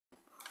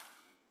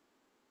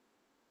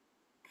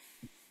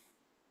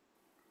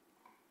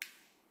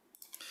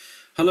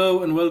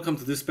Hello and welcome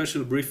to this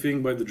special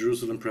briefing by the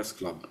Jerusalem Press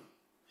Club.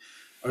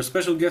 Our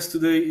special guest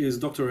today is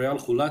Dr. Eyal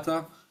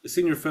Hulata, a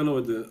senior fellow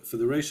at the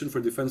Federation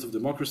for Defense of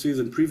Democracies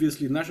and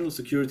previously National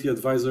Security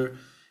Advisor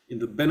in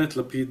the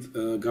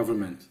Bennett-Lapid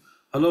government.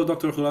 Hello,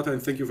 Dr. Hulata,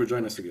 and thank you for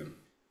joining us again.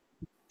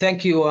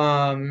 Thank you,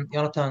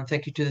 Jonathan.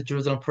 Thank you to the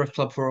Jerusalem Press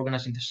Club for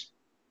organizing this.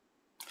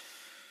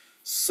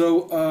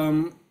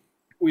 So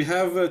we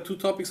have two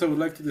topics I would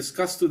like to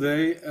discuss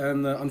today,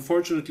 and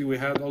unfortunately we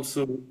had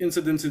also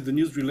incidents in the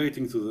news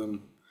relating to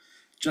them.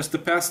 Just the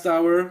past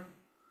hour,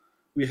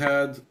 we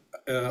had,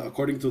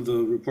 according to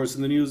the reports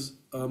in the news,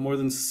 more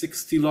than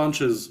 60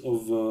 launches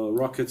of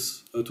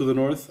rockets to the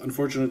north.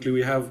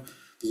 Unfortunately,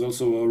 there's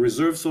also a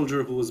reserve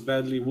soldier who was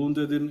badly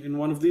wounded in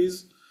one of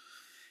these.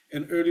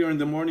 And earlier in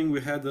the morning, we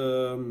had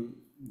a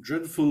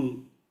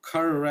dreadful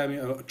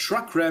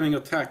truck ramming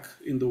attack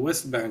in the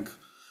West Bank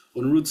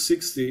on Route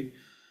 60.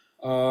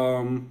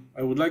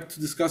 I would like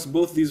to discuss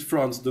both these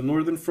fronts, the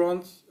northern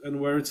front and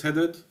where it's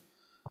headed,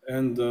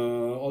 and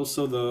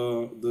also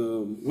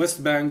the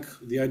West Bank,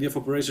 the IDF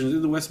operations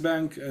in the West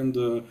Bank, and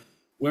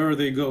where are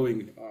they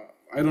going?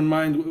 I don't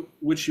mind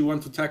which you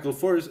want to tackle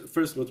first,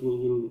 but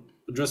we'll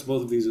address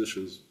both of these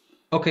issues.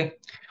 Okay.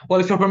 Well,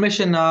 if your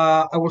permission,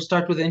 I will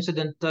start with the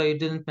incident you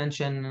didn't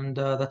mention, and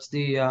that's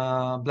the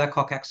Black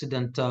Hawk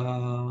accident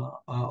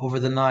over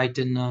the night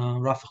in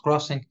Rafah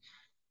Crossing.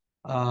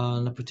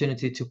 An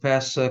opportunity to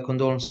pass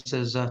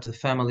condolences to the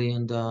family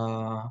and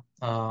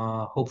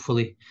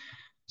hopefully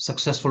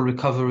successful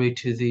recovery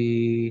to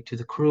the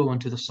crew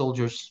and to the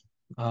soldiers.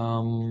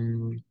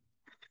 So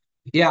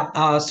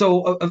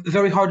a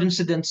very hard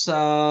incidents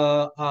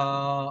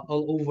all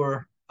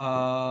over.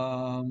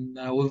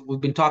 We've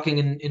been talking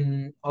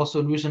in also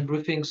in recent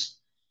briefings.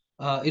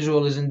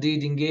 Israel is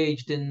indeed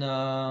engaged in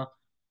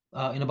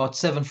about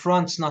 7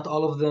 fronts, not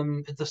all of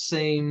them at the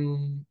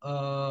same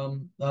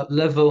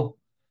level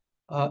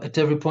at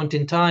every point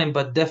in time,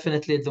 but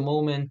definitely at the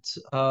moment,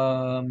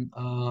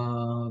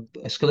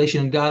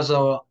 escalation in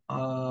Gaza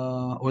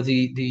or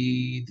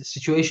the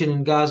situation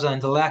in Gaza and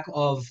the lack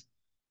of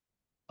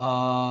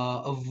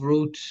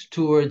route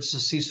towards a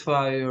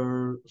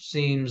ceasefire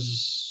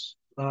seems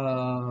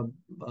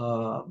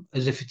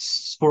as if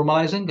it's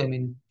formalizing. I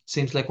mean, it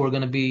seems like we're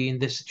going to be in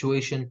this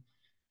situation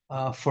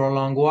for a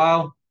long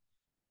while,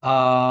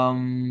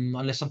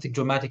 unless something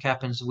dramatic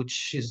happens,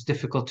 which is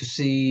difficult to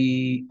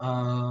see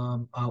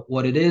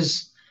what it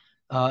is.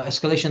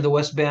 Escalation in the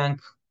West Bank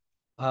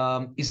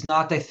is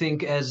not, I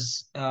think,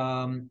 as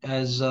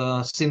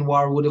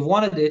Sinwar would have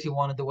wanted it. He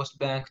wanted the West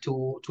Bank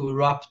to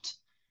erupt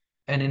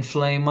and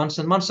inflame months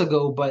and months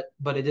ago, but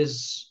it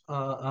is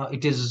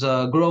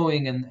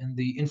growing, and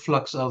the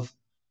influx of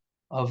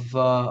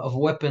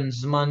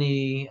weapons,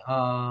 money,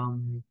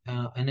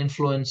 and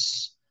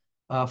influence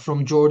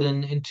from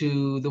Jordan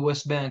into the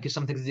West Bank is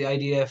something that the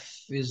IDF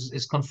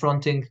is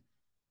confronting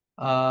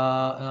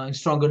in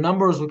stronger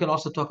numbers. We can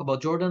also talk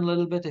about Jordan a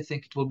little bit. I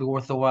think it will be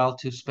worth a while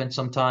to spend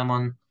some time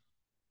on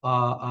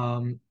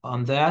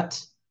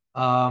that.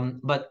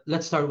 But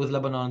let's start with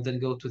Lebanon, then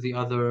go to the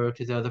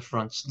other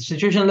fronts. The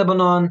situation in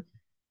Lebanon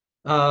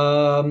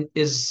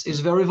is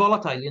very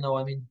volatile.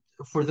 I mean,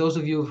 for those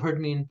of you who've heard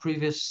me in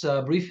previous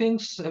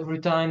briefings, every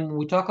time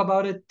we talk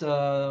about it,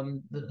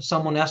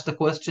 someone asked the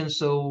question,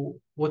 so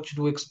what should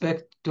we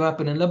expect to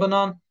happen in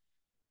Lebanon?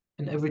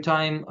 And every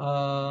time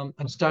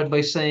I start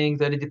by saying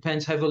that it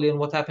depends heavily on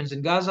what happens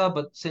in Gaza,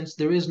 but since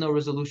there is no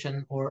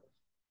resolution or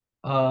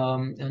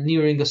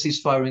nearing a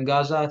ceasefire in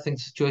Gaza, I think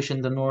the situation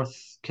in the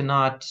north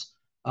cannot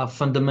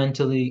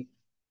fundamentally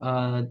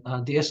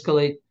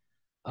de-escalate.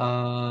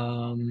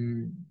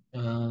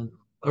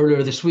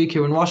 Earlier this week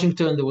here in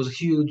Washington, there was a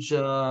huge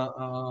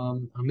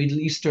Middle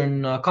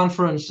Eastern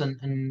conference,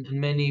 and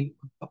many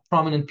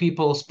prominent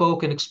people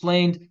spoke and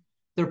explained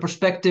their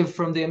perspective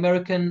from the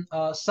American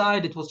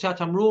side. It was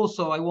Chatham Rule,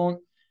 so I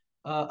won't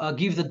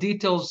give the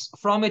details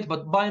from it,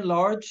 but by and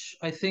large,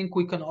 I think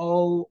we can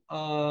all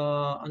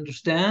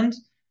understand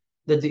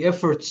that the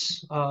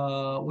efforts,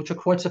 which are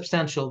quite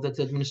substantial, that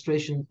the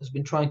administration has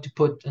been trying to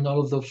put in all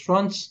of those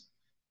fronts,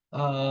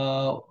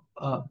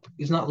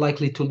 is not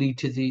likely to lead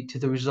to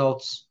the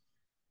results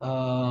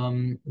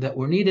that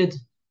were needed.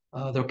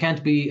 There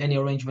can't be any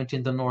arrangement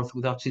in the north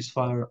without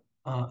ceasefire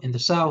in the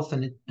south,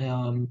 and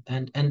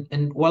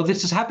while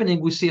this is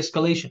happening, we see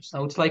escalations.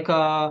 Now it's like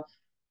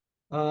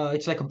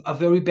a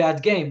very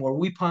bad game where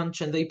we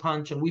punch and they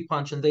punch and we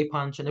punch and they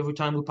punch, and every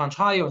time we punch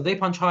higher and they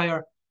punch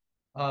higher.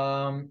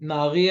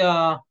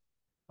 Nahariya,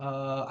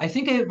 I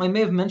think I may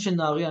have mentioned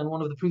Nahariya in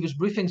one of the previous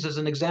briefings as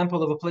an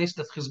example of a place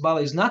that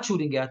Hezbollah is not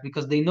shooting at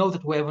because they know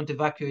that we haven't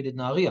evacuated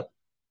Nahariya.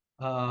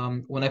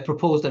 When I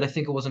proposed that, I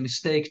think it was a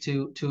mistake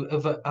to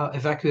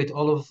evacuate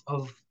all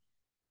of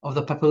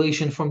the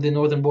population from the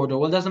northern border.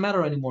 Well, it doesn't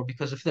matter anymore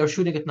because if they're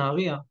shooting at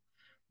Nahariya,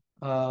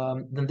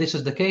 then this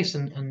is the case,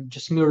 and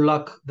just mere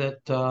luck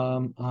that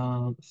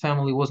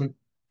family wasn't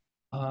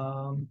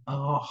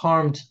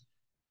harmed,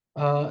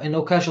 and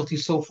no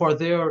casualties so far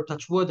there.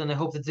 Touch wood, and I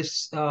hope that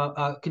this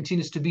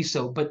continues to be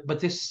so. But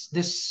this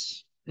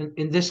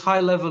in this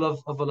high level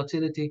of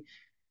volatility,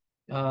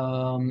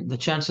 The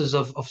chances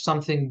of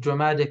something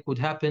dramatic would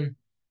happen.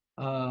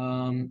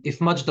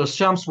 If Majd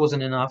al-Shams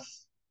wasn't enough,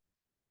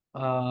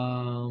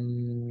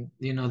 then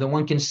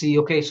one can see,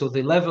 okay, so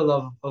the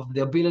level of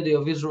the ability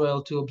of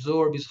Israel to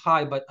absorb is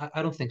high, but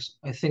I don't think so.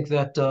 I think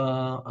that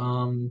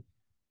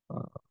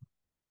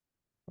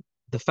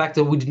the fact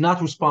that we did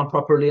not respond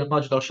properly at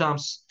Majd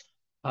al-Shams,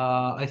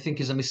 I think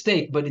is a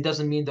mistake, but it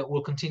doesn't mean that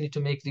we'll continue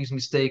to make these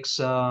mistakes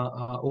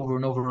over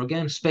and over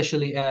again,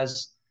 especially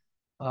as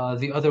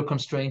the other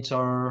constraints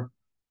are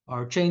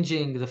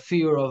changing. The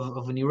fear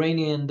of an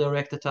Iranian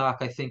direct attack,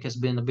 I think, has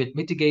been a bit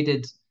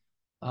mitigated.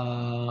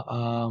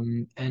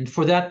 And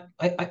for that,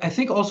 I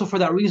think also for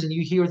that reason,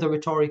 you hear the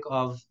rhetoric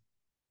of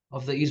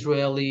the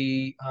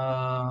Israeli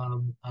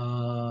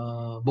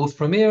both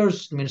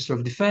premiers, the Minister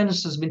of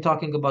Defense has been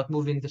talking about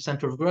moving the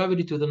center of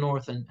gravity to the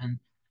north, and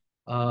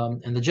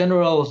the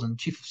generals and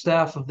chief of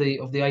staff of the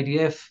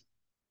IDF.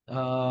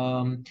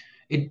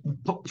 It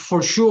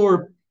for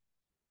sure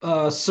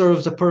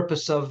serves a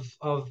purpose of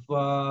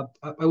I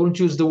wouldn't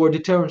use the word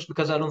deterrence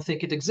because I don't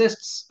think it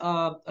exists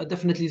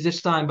definitely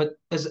this time, but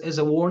as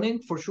a warning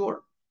for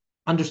sure,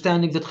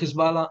 understanding that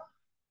Hezbollah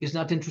is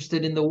not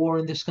interested in the war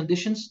in these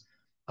conditions.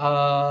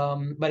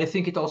 But I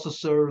think it also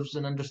serves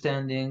an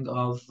understanding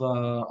of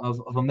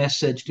a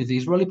message to the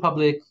Israeli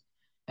public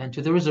and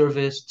to the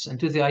reservists and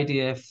to the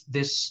IDF.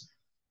 This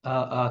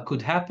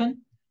could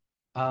happen,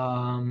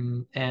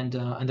 and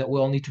that we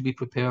all need to be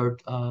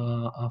prepared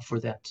for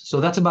that. So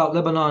that's about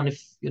Lebanon. If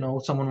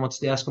someone wants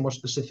to ask more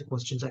specific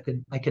questions,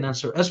 I can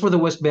answer. As for the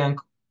West Bank,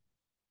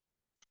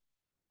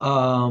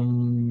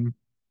 um,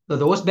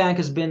 the West Bank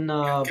has been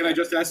Can I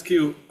just ask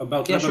you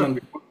about yeah, Lebanon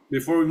sure.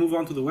 before we move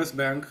on to the West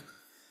Bank?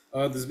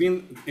 There's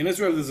been in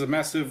Israel. There's a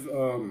massive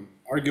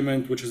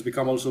argument, which has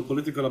become also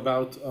political,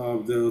 about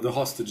the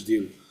hostage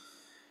deal.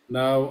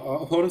 Now,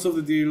 opponents of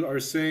the deal are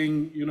saying,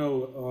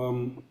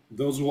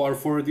 those who are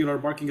for a deal are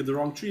barking at the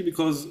wrong tree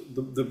because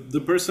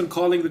the person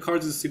calling the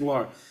cards is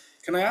Sinwar.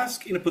 Can I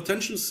ask, in a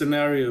potential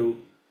scenario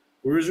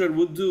where Israel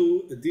would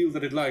do a deal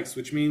that it likes,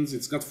 which means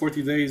it's got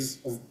 42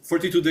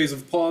 days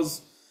of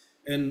pause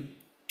and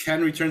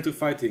can return to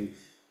fighting,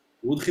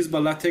 would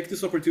Hezbollah take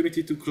this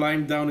opportunity to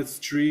climb down its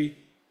tree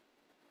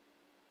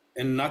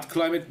and not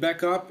climb it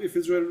back up if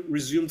Israel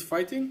resumed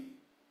fighting?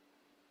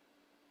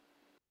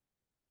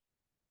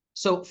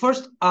 So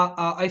first,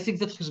 I think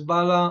that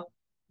Hezbollah,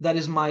 that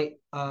is my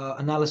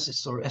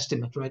analysis or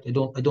estimate, right? I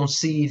don't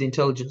see the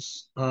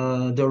intelligence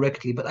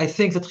directly, but I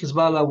think that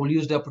Hezbollah will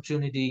use the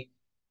opportunity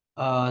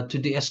to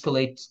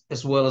de-escalate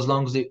as well as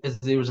long as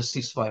there is a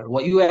ceasefire.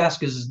 What you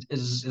ask is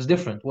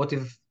different. What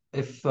if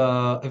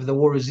the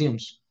war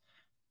resumes?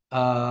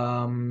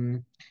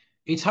 Um,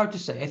 it's hard to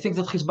say. I think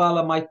that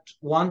Hezbollah might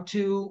want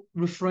to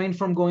refrain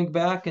from going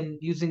back and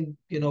using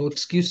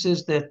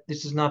excuses that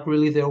this is not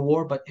really their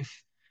war. But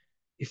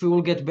if we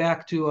will get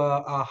back to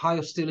a high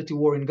hostility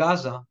war in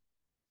Gaza,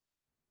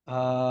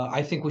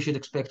 I think we should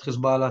expect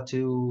Hezbollah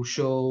to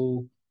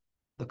show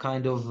the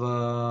kind of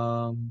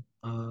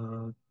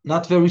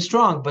not very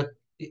strong, but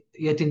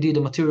yet indeed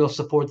a material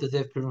support that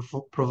they've been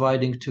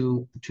providing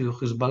to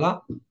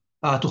Hezbollah,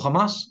 to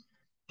Hamas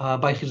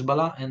by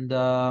Hezbollah, and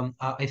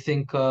I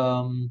think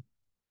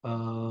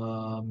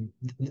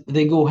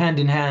they go hand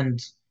in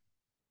hand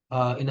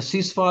in a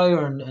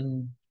ceasefire,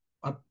 and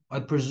I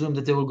presume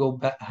that they will go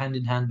back, hand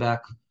in hand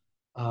back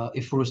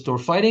if we restore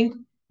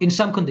fighting in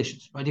some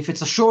conditions, right? If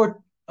it's a short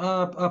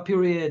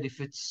period,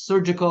 if it's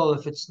surgical,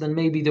 then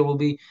maybe there will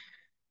be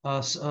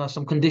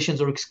some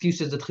conditions or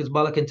excuses that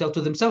Hezbollah can tell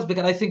to themselves,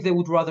 because I think they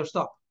would rather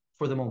stop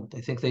for the moment.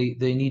 I think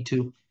they need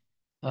to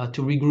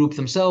regroup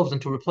themselves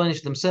and to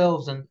replenish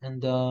themselves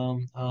and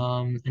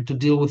to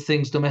deal with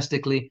things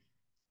domestically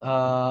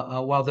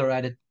while they're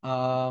at it.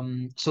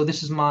 So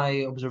this is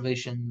my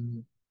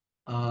observation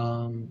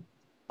um,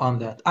 on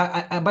that.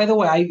 By the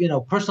way,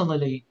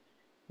 personally,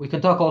 we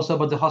can talk also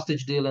about the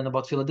hostage deal and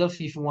about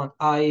Philadelphia if you want.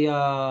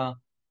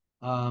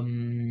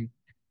 Um,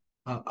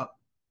 uh,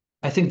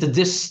 I think that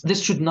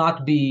this should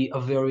not be a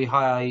very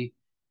high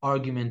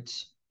argument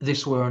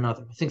this way or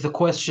another. I think the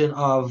question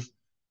of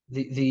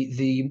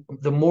the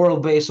moral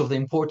base of the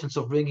importance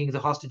of bringing the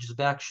hostages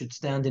back should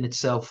stand in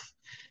itself,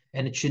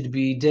 and it should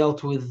be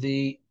dealt with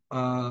the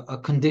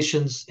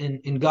conditions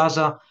in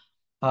Gaza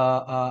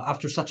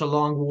after such a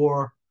long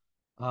war,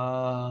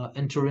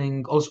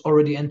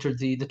 already entered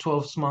the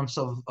 12 months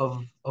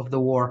of the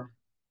war.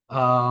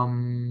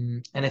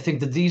 And I think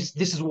that this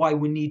is why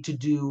we need to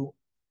do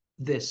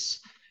this.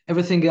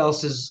 Everything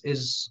else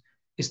is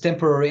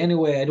temporary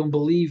anyway. I don't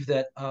believe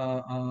that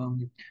uh,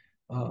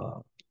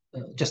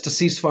 just a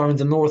ceasefire in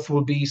the north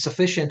will be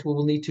sufficient. We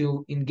will need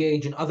to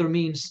engage in other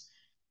means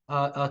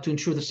to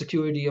ensure the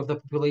security of the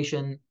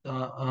population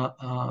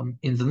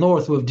in the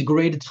north. We've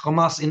degraded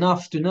Hamas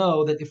enough to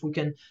know that if we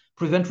can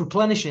prevent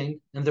replenishing,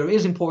 and there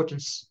is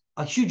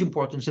a huge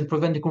importance in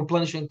preventing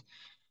replenishing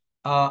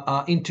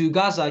into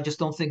Gaza, I just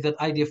don't think that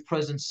IDF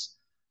presence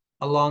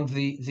along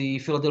the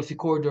Philadelphia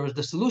corridor is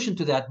the solution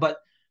to that. But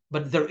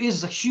there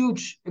is a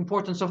huge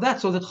importance of that,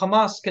 so that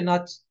Hamas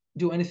cannot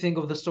do anything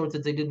of the sort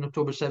that they did in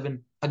October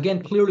 7.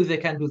 Again, clearly they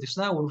can't do this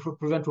now. When we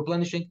prevent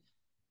replenishing,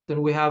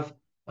 then we have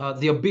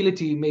the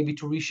ability maybe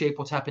to reshape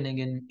what's happening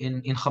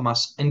in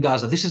Hamas, in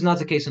Gaza. This is not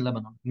the case in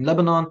Lebanon. In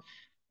Lebanon,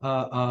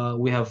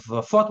 we have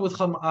fought with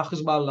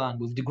Hezbollah, and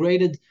we've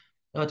degraded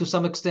to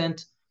some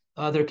extent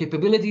their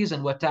capabilities,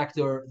 and we attacked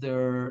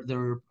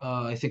their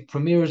I think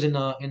premiers in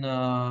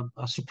a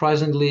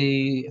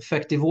surprisingly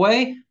effective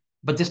way.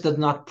 But this does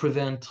not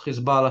prevent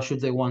Hezbollah,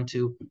 should they want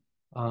to,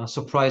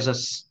 surprise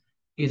us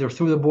either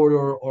through the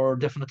border or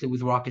definitely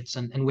with rockets.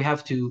 And we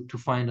have to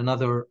find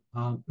another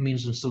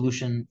means and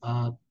solution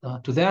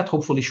to that,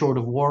 hopefully short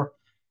of war.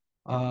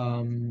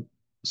 Um,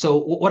 so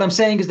what I'm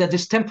saying is that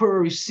this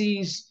temporary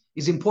cease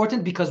is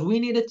important because we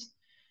need it.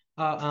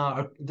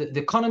 The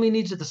economy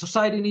needs it, the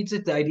society needs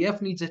it, the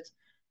IDF needs it.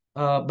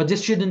 But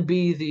this shouldn't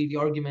be the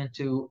argument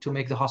to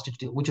make the hostage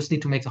deal. We just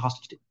need to make the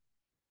hostage deal.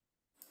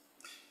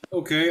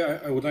 Okay,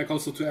 I would like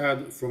also to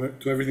add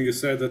to everything you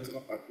said that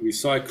I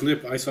saw a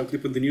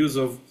clip in the news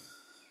of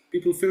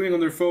people filming on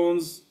their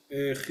phones,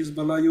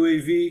 Hezbollah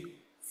UAV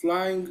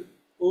flying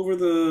over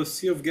the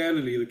Sea of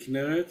Galilee, the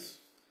Kinneret,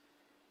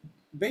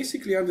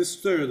 basically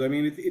undisturbed. I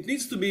mean, it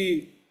needs to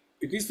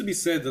be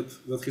said that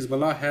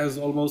Hezbollah has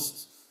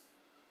almost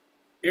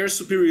air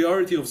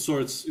superiority of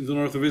sorts in the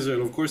north of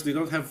Israel. Of course, they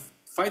don't have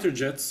fighter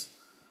jets,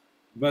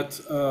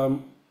 but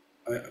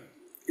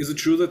is it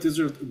true that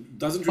Israel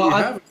doesn't really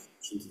have a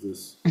solution to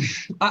this?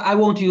 I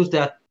won't use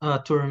that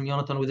term,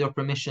 Jonathan, with your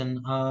permission.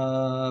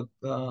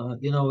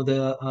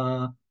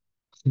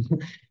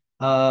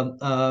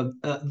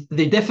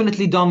 They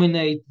definitely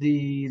dominate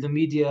the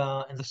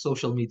media and the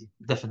social media,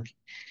 definitely.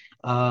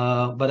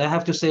 But I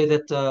have to say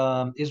that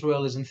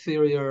Israel is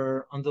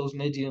inferior on those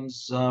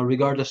mediums,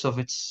 regardless of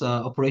its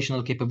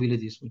operational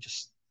capabilities. We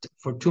just,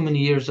 for too many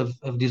years,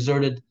 have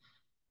deserted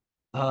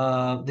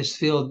this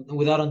field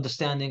without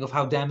understanding of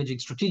how damaging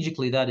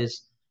strategically that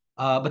is.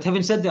 But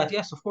having said that,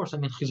 yes, of course, I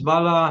mean,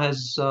 Hezbollah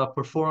has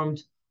performed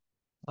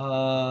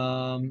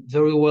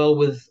very well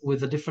with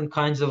the different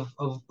kinds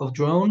of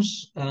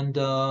drones, and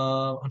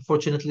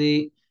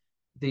unfortunately,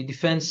 the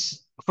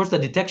defense, first the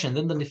detection,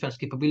 then the defense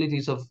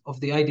capabilities of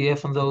the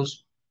IDF on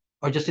those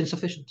are just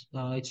insufficient.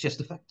 It's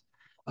just a fact.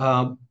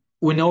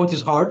 We know it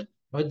is hard,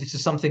 right? This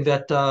is something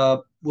that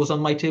was on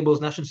my table as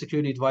national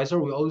security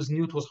advisor. We always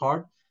knew it was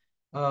hard.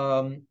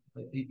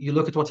 You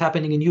look at what's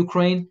happening in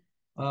Ukraine.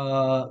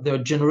 There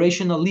are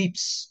generational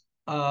leaps,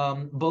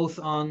 both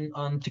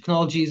on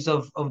technologies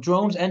of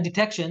drones and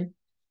detection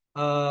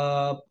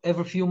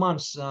every few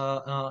months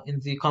in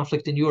the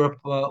conflict in Europe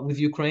with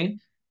Ukraine.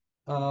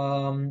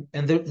 And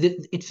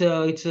it's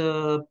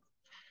a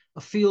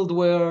field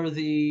where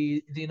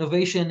the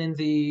innovation in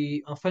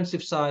the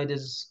offensive side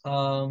is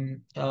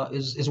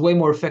way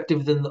more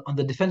effective than on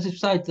the defensive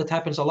side. That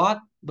happens a lot,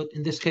 but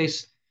in this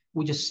case,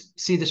 we just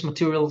see these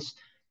materials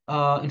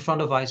in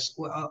front of us.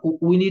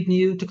 We need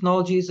new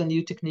technologies and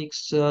new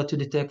techniques to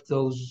detect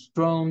those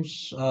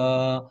drones.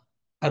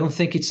 I don't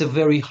think it's a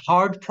very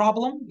hard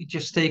problem. It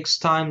just takes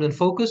time and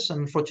focus.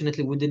 And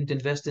unfortunately, we didn't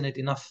invest in it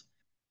enough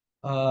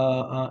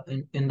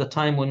in the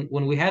time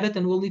when we had it,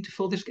 and we'll need to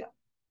fill this gap.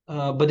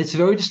 But it's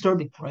very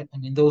disturbing, right? I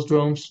mean, those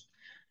drones,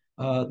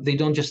 they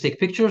don't just take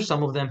pictures.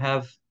 Some of them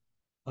have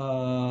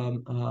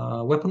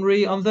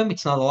weaponry on them.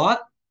 It's not a lot,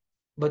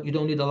 but you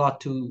don't need a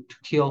lot to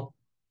kill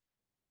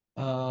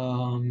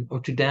or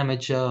to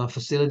damage a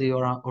facility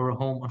or a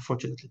home.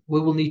 Unfortunately, we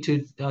will need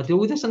to deal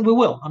with this, and we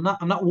will.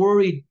 I'm not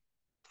worried.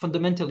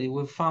 Fundamentally,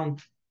 we've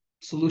found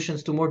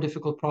solutions to more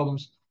difficult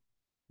problems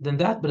than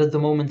that, but at the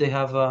moment they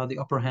have the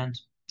upper hand.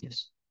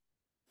 Yes.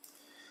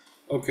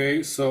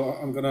 Okay, so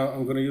I'm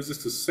gonna use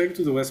this to segue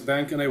to the West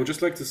Bank, and I would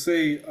just like to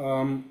say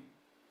the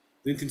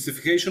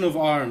intensification of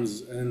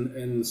arms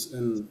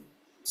and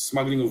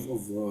smuggling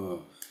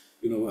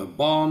of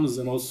bombs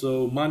and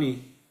also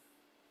money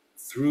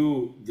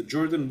through the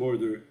Jordan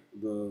border,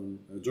 the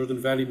Jordan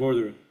Valley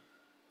border,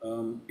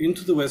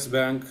 into the West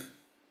Bank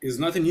is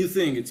not a new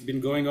thing. It's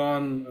been going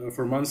on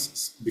for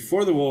months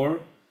before the war,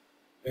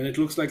 and it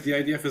looks like the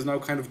IDF has now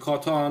kind of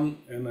caught on.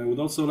 And I would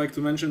also like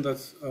to mention that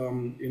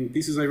in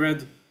pieces I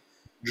read,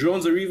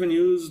 drones are even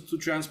used to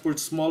transport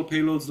small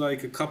payloads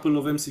like a couple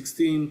of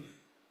M16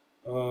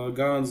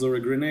 guns or a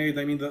grenade.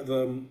 I mean,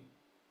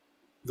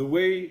 the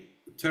way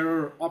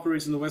terror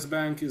operates in the West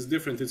Bank is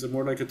different. It's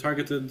more like a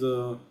targeted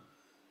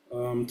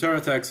terror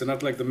attacks and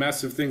not like the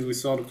massive things we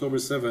saw on October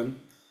 7.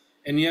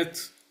 And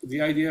yet, the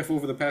IDF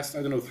over the past,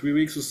 I don't know, 3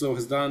 weeks or so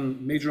has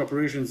done major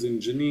operations in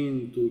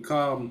Jenin,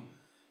 Tulkarm,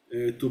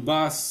 to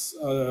Bas,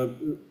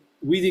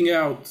 weeding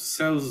out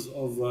cells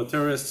of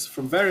terrorists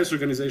from various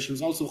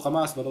organizations, also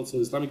Hamas, but also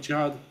Islamic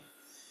Jihad,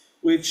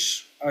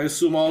 which I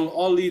assume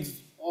all lead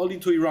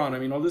to Iran. I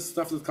mean, all this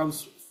stuff that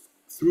comes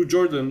through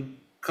Jordan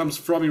comes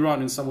from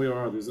Iran in some way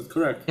or other. Is that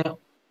correct? Yeah.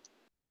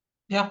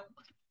 Yeah.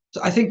 So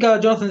I think,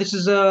 Jonathan, this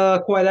is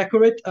quite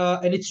accurate,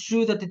 and it's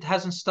true that it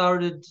hasn't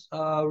started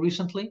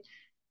recently.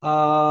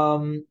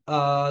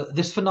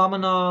 This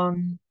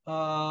phenomenon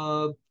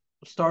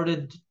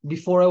started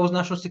before I was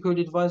National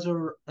Security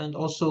Advisor and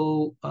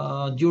also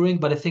during,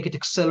 but I think it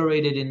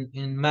accelerated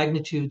in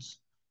magnitudes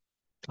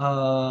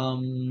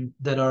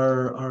that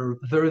are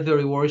very,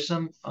 very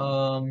worrisome.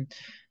 One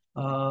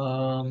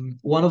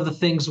of the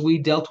things we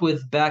dealt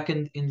with back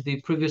in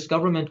the previous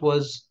government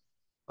was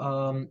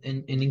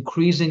in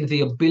increasing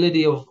the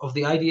ability of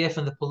the IDF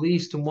and the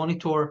police to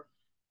monitor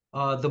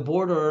the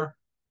border.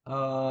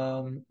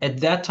 At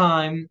that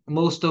time,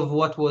 most of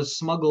what was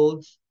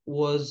smuggled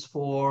was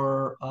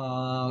for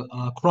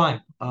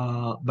crime.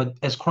 But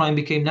as crime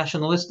became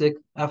nationalistic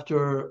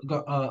after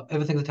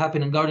everything that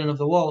happened in Guardian of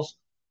the Walls,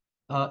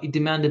 it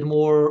demanded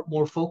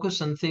more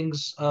focus and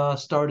things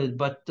started.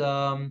 But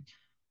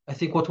I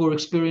think what we're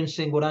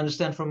experiencing, what I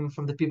understand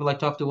from the people I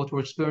talked to, what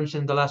we're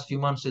experiencing the last few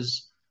months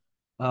is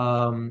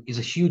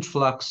a huge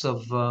flux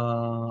of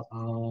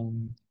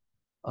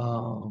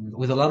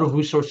with a lot of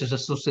resources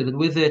associated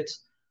with it,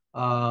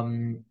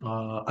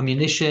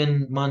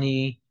 ammunition,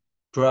 money,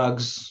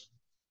 drugs.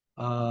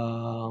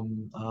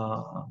 Um,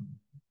 uh,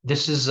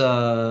 this is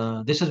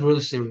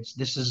really serious.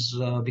 This is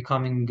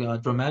becoming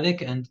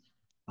dramatic, and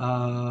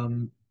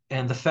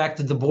the fact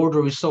that the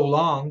border is so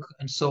long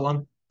and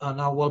so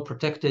now well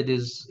protected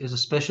is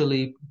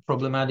especially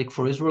problematic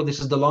for Israel. This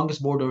is the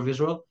longest border of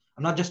Israel.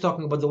 I'm not just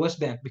talking about the West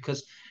Bank,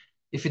 because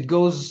if it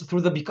goes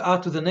through the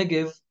Bik'ah to the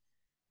Negev,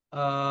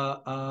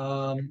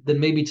 then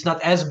maybe it's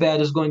not as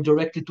bad as going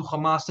directly to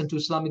Hamas and to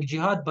Islamic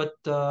Jihad, but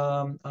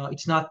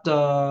it's not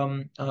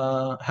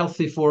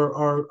healthy for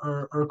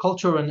our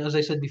culture. And as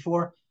I said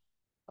before,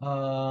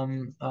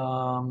 when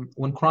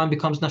crime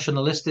becomes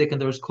nationalistic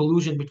and there's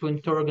collusion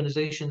between terror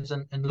organizations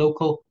and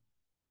local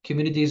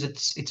communities,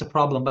 it's a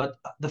problem. But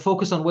the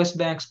focus on West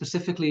Bank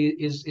specifically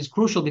is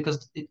crucial,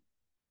 because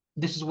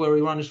this is where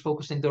Iran is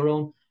focusing their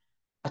own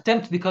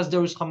attempt, because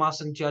there is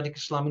Hamas and Jihadi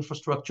Islam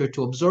infrastructure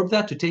to absorb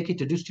that, to take it,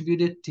 to distribute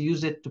it, to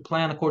use it, to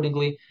plan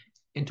accordingly,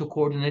 and to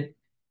coordinate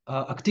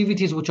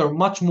activities which are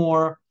much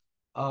more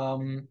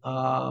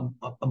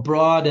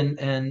broad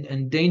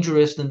and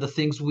dangerous than the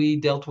things we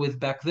dealt with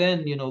back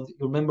then. You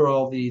remember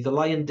all the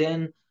Lion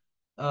Den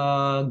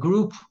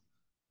group.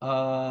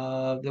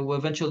 They were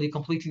eventually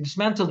completely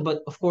dismantled,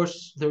 but of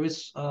course there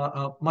is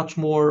much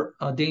more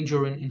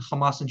danger in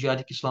Hamas and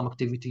Jihadi Islam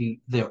activity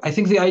there. I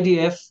think the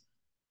IDF,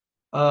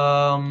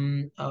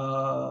 um,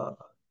 uh,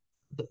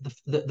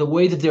 the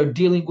way that they're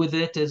dealing with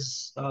it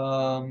is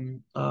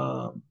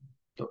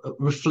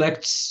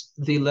reflects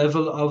the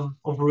level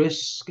of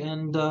risk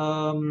and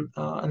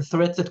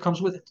threat that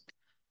comes with it.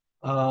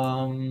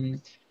 Um,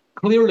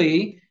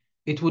 Clearly,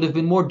 it would have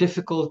been more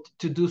difficult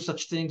to do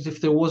such things if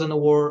there wasn't a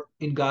war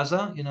in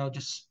Gaza.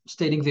 Just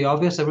stating the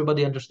obvious,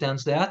 everybody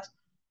understands that.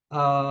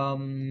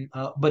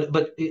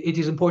 But it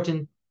is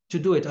important to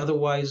do it.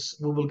 Otherwise,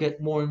 we will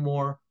get more and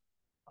more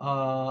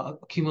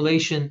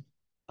accumulation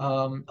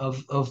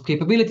of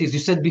capabilities. You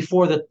said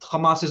before that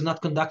Hamas is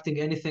not conducting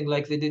anything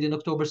like they did in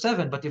October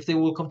 7, but if they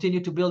will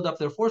continue to build up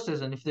their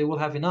forces, and if they will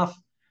have enough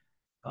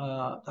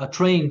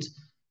trained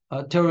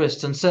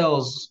terrorists and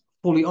cells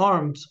fully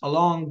armed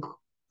along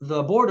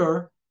the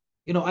border.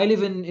 I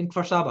live in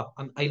Kfar Saba.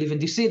 I live in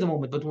DC at the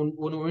moment, but when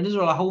we're in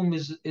Israel, our home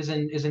is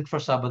in Kfar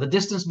Saba. The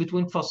distance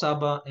between Kfar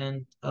Saba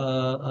and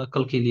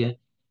Kalkilia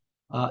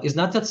is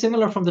not that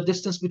similar from the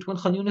distance between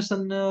Khan Yunis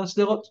and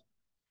Sderot.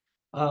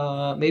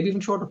 Maybe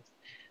even shorter. Let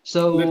me,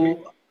 So, yeah,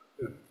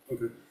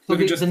 okay. so Let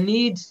me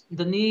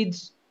the need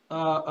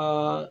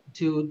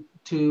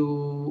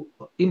to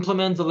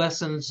implement the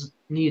lessons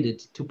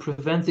needed to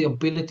prevent the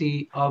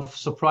ability of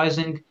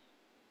surprising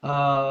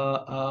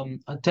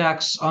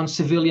attacks on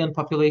civilian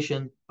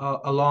population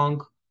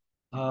along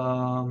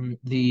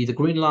the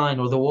Green Line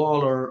or the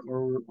wall or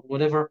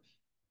whatever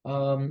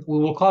we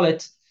will call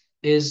it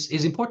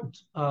is important.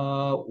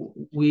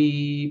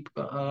 We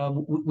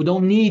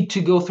don't need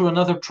to go through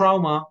another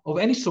trauma of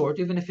any sort,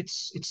 even if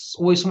it's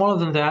way smaller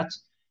than that.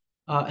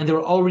 And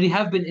there already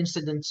have been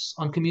incidents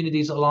on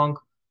communities along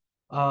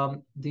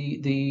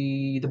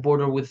the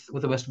border with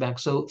the West Bank.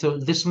 So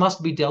this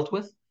must be dealt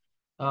with.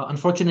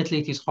 Unfortunately,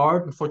 it is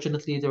hard.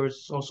 Unfortunately, there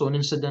is also an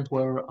incident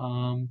where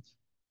an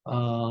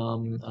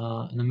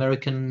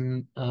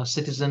American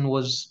citizen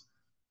was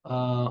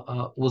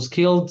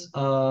killed.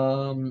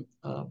 I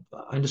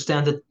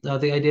understand that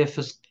the IDF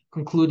has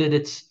concluded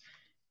its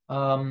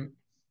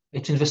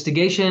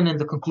investigation, and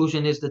the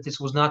conclusion is that this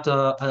was not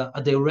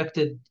a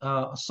directed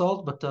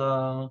assault, but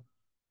a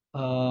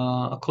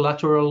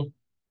collateral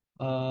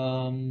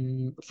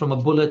from a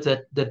bullet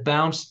that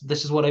bounced.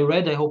 This is what I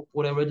read. I hope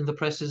what I read in the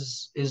press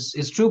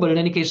is true. But in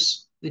any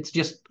case, it's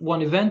just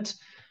one event.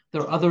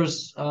 There are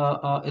others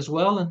as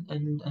well,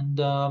 and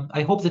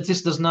I hope that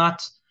this does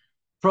not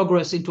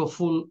progress into a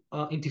full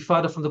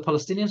intifada from the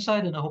Palestinian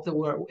side, and I hope that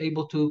we're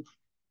able to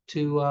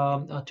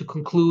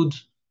conclude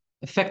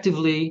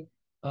effectively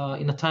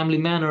in a timely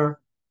manner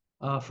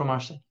from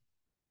our side.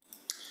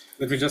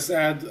 let me just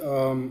add,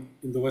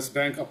 in the West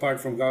Bank, apart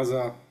from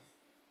Gaza,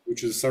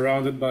 which is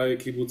surrounded by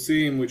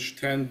kibbutzim, which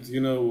tend,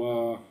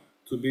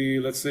 to be,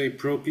 let's say,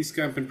 pro-peace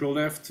camp and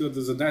pro-left,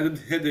 there's an added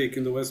headache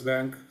in the West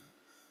Bank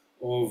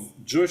of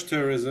Jewish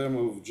terrorism,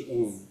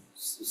 of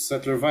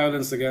settler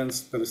violence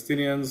against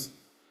Palestinians,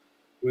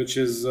 which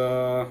is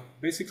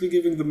basically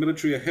giving the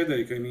military a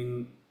headache. I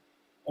mean,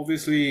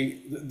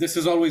 obviously, this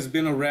has always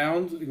been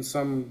around in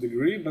some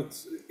degree, but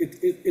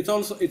it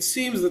also it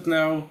seems that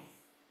now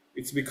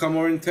it's become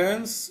more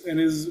intense and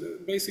is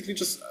basically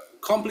just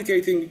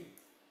complicating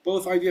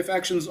both IDF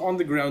actions on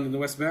the ground in the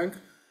West Bank,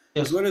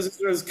 as Yes. well as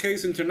Israel's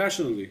case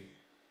internationally.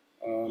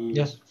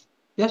 Yes.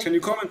 Yes. Can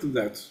you comment on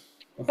that?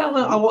 Yeah,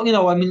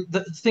 well, I mean,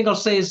 the thing I'll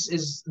say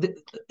is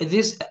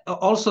this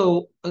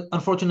also,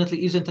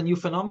 unfortunately, isn't a new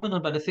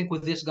phenomenon, but I think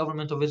with this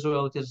government of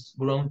Israel, it has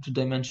grown to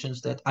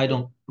dimensions that I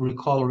don't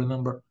recall or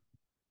remember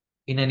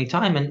in any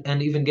time,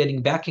 and even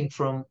getting backing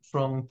from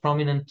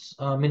prominent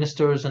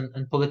ministers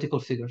and political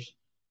figures.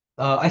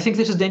 I think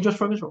this is dangerous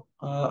for Israel.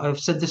 I've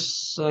said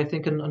this, I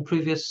think, in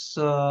previous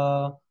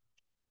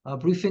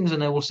briefings,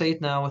 and I will say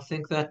it now. I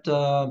think that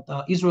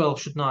Israel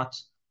should not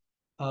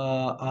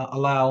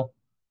allow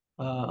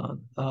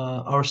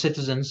our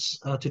citizens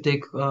to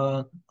take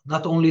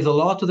not only the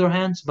law to their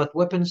hands, but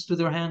weapons to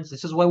their hands.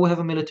 This is why we have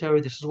a military.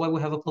 This is why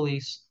we have a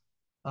police.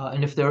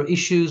 And if there are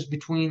issues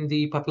between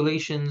the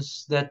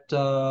populations that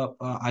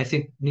I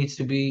think needs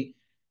to be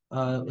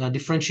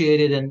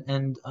differentiated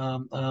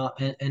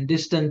and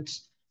distant,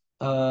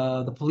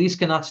 the police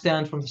cannot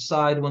stand from the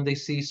side when they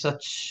see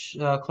such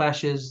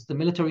clashes. The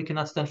military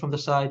cannot stand from the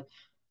side.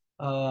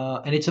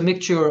 And it's a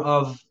mixture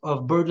of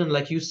burden,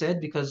 like you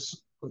said, because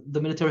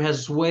the military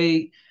has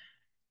way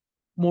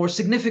more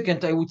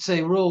significant, I would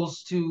say,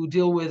 roles to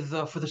deal with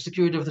for the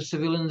security of the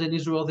civilians in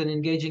Israel than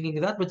engaging in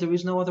that. But there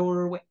is no other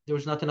way. There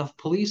is not enough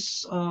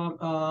police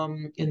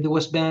in the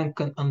West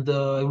Bank, and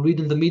I read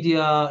in the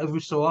media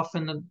every so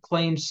often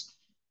claims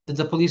that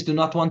the police do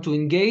not want to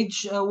engage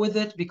with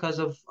it because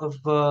of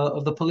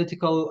the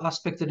political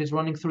aspect that is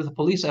running through the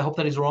police. I hope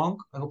that is wrong.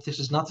 I hope this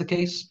is not the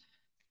case.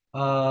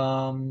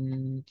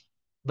 Um,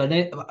 but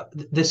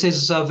this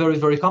is very,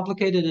 very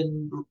complicated,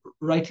 and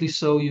rightly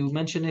so. You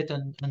mention it,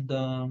 and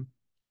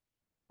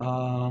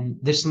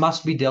this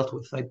must be dealt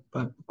with.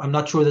 I'm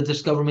not sure that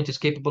this government is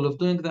capable of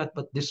doing that,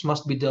 but this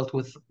must be dealt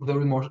with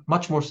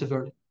much more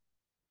severely.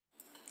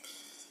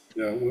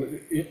 Yeah, well,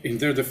 in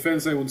their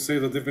defense, I would say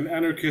that they've been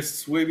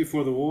anarchists way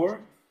before the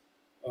war,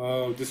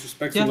 Yeah,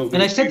 disrespectful of the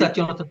and I said regime. that,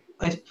 Jonathan.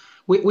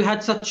 We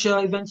had such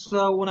events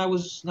when I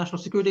was national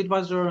security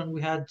advisor, and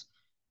we had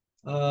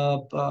uh,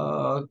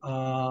 uh,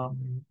 um,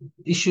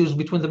 issues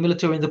between the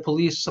military and the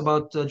police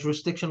about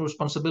jurisdictional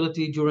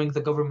responsibility during the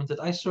government that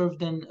I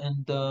served in,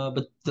 and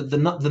but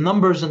the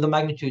numbers and the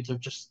magnitudes are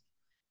just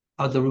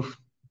out the roof.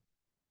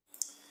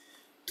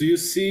 Do you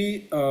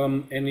see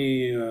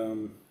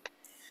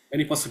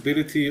any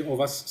possibility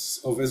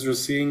of Israel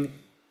seeing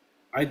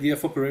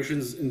IDF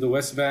operations in the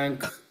West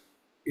Bank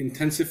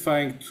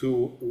intensifying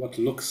to what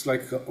looks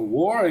like a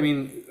war? I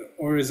mean,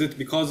 or is it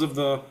because of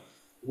the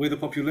way the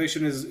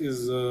population is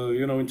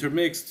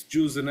intermixed,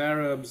 Jews and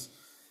Arabs,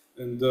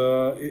 and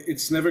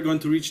it's never going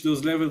to reach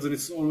those levels, and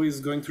it's always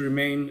going to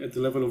remain at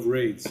the level of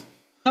raids?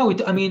 No,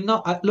 I mean,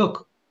 no.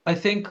 Look, I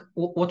think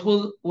what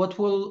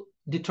will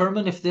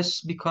determine if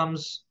this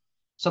becomes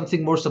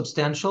something more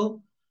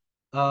substantial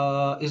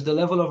is the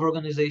level of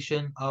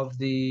organization of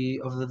the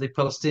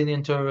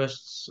Palestinian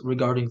terrorists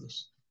regarding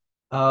this.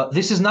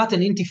 This is not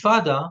an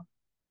intifada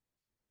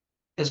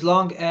as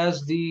long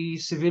as the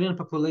civilian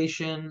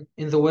population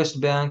in the West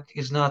Bank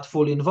is not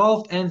fully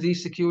involved and the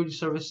security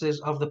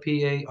services of the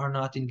PA are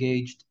not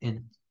engaged in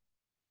it.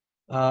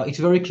 It's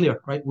very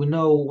clear, right? We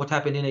know what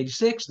happened in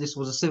 '86. This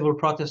was a civil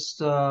protest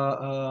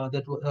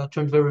that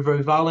turned very,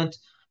 very violent,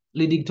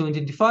 leading to an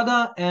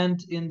intifada. And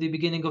in the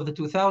beginning of the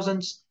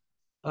 2000s,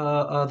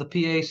 the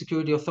PA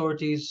security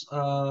authorities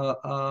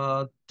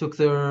took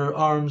their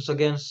arms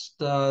against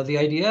the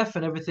IDF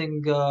and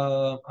everything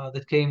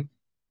that came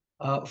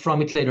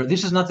from it later.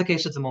 This is not the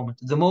case at the moment.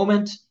 At the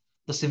moment,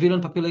 the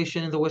civilian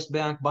population in the West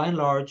Bank, by and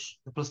large,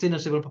 the Palestinian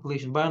civilian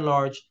population, by and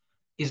large,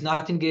 is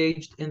not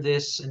engaged in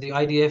this, and the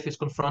IDF is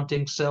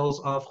confronting cells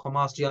of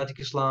Hamas, Jihadist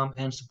Islam,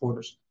 and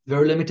supporters.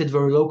 Very limited,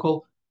 very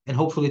local, and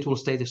hopefully it will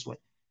stay this way.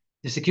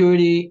 The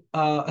security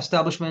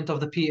establishment of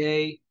the PA,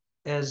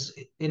 as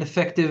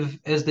ineffective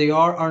as they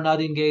are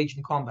not engaged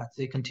in combat.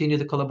 They continue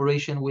the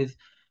collaboration with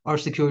our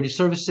security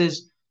services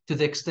to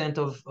the extent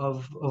that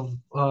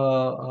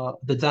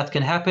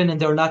can happen, and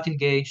they're not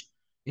engaged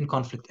in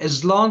conflict.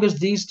 As long as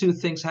these two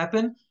things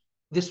happen,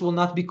 this will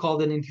not be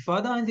called an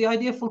intifada, and the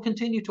IDF will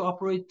continue to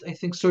operate, I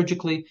think,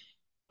 surgically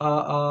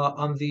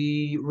on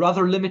the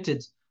rather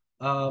limited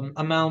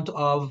amount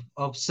of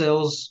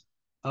cells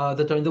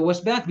that are in the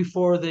West Bank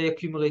before they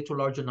accumulate to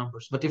larger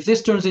numbers. But if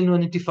this turns into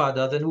an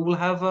intifada, then we will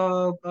have,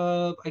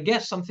 I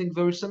guess, something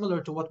very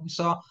similar to what we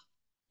saw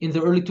in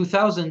the early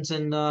 2000s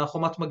in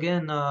Chomat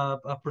Magen,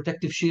 a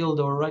protective shield,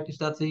 or right, is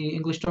that the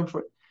English term for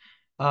it?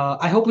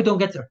 I hope we don't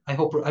get there. I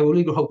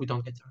really hope we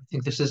don't get there. I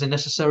think this is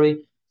necessary.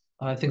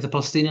 I think the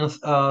Palestinian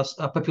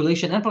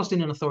population and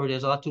Palestinian Authority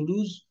has a lot to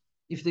lose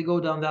if they go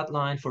down that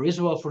line. For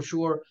Israel, for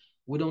sure,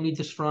 we don't need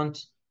this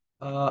front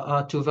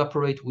to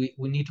evaporate. We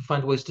need to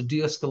find ways to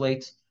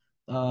de-escalate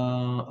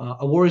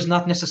a war is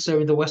not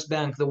necessary in the West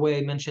Bank the way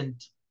I mentioned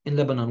in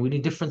Lebanon. We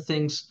need different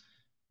things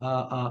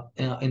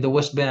in the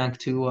West Bank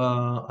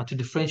to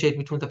differentiate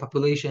between the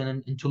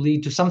population and to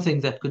lead to something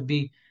that could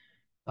be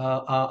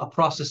a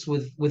process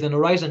with an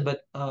horizon,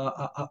 but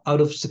out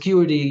of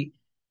security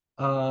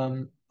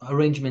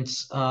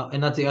arrangements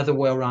and not the other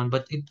way around.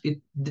 But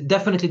it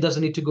definitely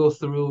doesn't need to go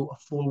through a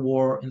full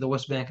war in the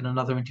West Bank and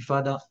another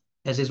intifada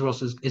as Israel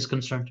is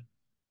concerned.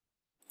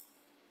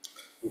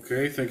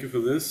 Okay, thank you for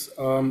this.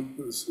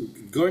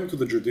 Going to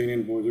the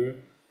Jordanian border,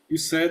 you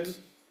said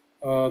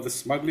the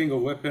smuggling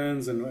of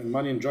weapons and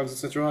money and drugs,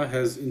 etc.,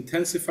 has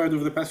intensified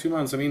over the past few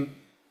months. I mean,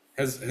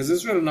 has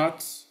Israel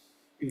not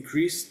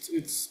increased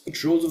its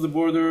patrols of the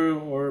border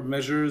or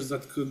measures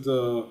that could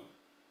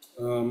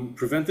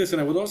prevent this?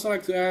 And I would also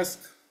like to ask,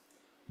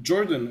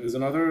 Jordan is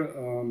another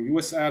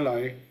U.S.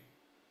 ally.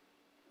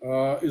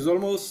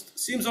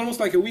 Seems almost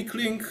like a weak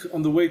link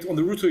on the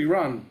route to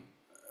Iran,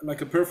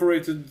 like a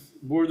perforated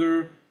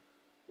border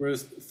where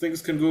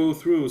things can go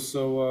through.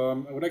 So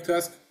I would like to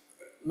ask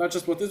not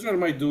just what Israel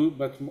might do,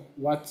 but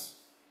what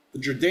the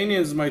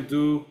Jordanians might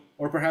do,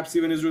 or perhaps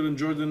even Israel and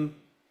Jordan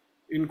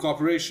in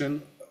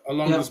cooperation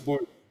along Yeah. this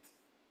border.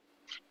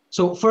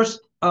 So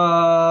first,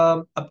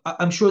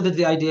 I'm sure that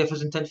the IDF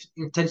has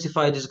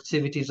intensified its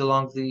activities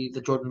along the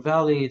Jordan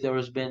Valley. There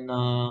has been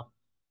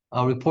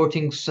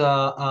reportings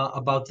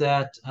about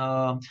that.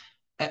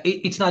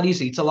 It's not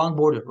easy. It's a long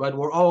border, right?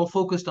 We're all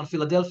focused on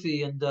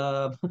Philadelphia, and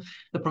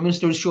the Prime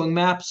Minister is showing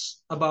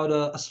maps about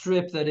a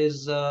strip that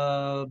is,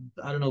 I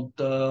don't know,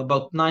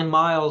 about 9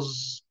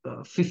 miles,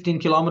 15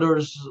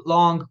 kilometers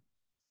long.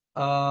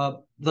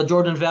 The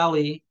Jordan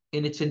Valley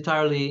in its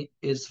entirety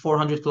is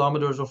 400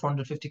 kilometers or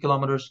 450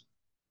 kilometers.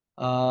 It's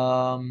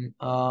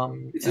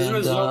And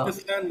Israel's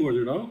longest land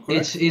border, no?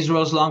 It's Correct?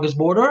 Israel's longest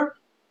border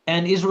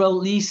and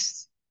Israel's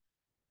least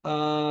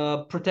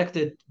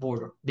protected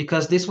border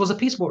because this was a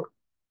peace border.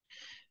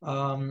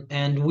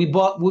 And we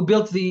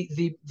built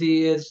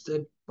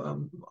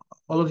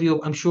all of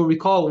you, I'm sure,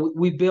 recall,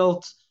 we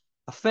built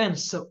a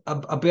fence,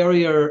 a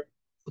barrier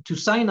to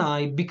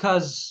Sinai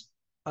because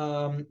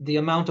the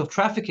amount of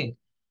trafficking,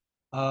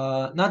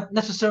 not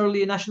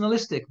necessarily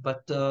nationalistic,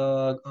 but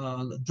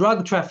drug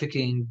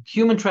trafficking,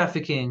 human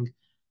trafficking,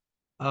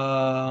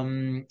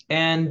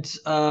 and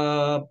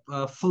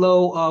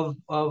flow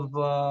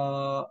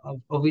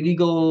of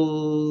illegal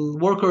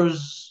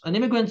workers and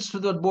immigrants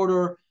through that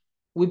border.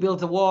 We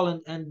built a wall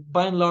and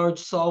by and large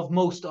solved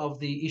most of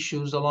the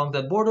issues along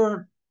that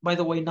border. By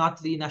the way, not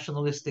the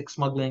nationalistic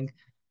smuggling,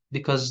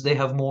 because they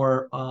have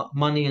more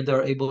money and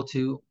they're able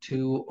to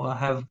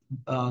have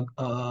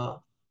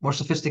more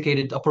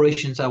sophisticated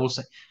operations, I will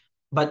say,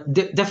 but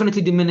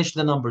definitely diminish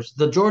the numbers.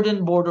 The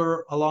Jordan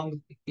border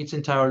along its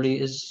entirely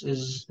is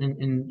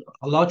in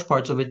large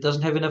parts of it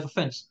doesn't have enough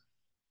offense.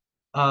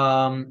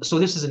 So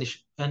this is an issue,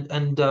 and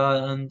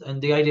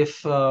the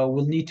IDF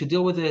will need to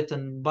deal with it,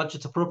 and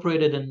budgets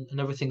appropriated and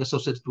everything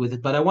associated with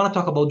it. But I want to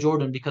talk about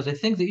Jordan because I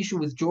think the issue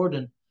with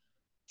Jordan,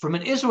 from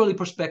an Israeli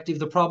perspective,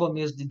 the problem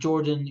is the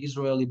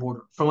Jordan-Israeli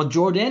border. From a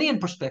Jordanian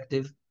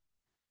perspective,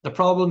 the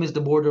problem is the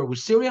border with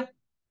Syria,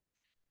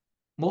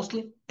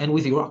 mostly, and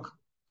with Iraq,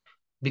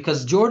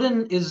 because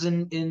Jordan is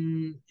in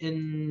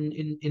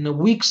a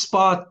weak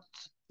spot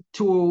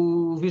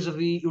to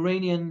vis-a-vis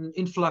Iranian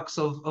influx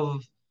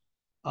of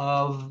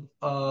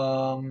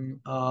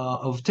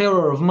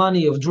terror, of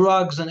money, of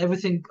drugs, and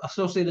everything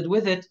associated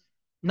with it.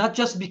 Not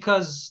just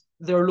because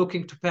they're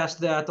looking to pass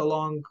that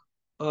along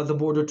the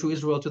border to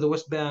Israel, to the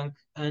West Bank,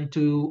 and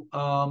to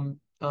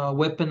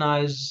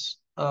weaponize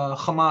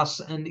Hamas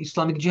and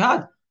Islamic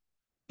Jihad.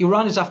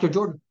 Iran is after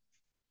Jordan,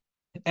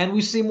 and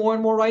we see more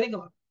and more writing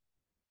about it.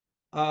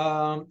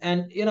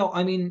 And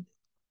I mean,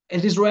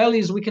 as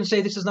Israelis, we can say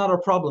this is not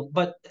our problem,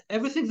 but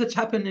everything that's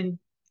happening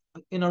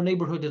in our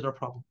neighborhood is our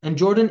problem. And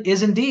Jordan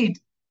is indeed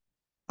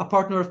a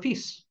partner of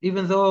peace,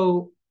 even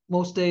though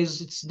most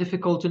days it's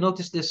difficult to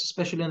notice this,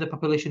 especially in the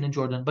population in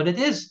Jordan. But it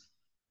is,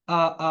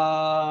 uh,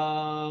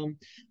 um,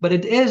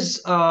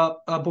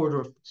 a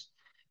border of peace.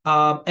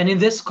 And in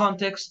this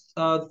context,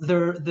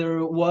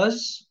 there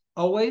was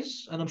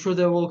always, and I'm sure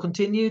there will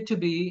continue to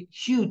be,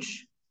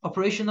 huge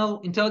operational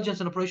intelligence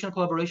and operational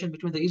collaboration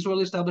between the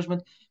Israeli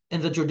establishment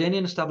and the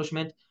Jordanian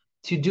establishment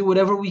to do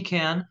whatever we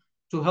can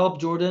to help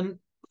Jordan,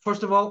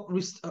 first of all,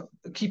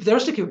 keep their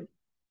security.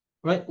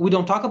 Right? We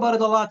don't talk about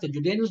it a lot. The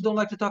Jordanians don't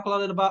like to talk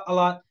about a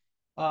lot.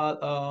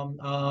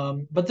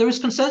 But there is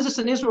consensus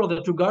in Israel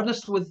that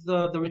regardless with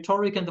the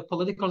rhetoric and the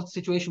political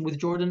situation with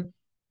Jordan,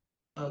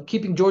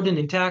 keeping Jordan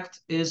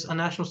intact is a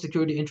national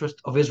security interest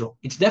of Israel.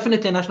 It's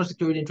definitely a national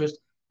security interest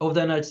of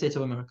the United States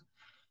of America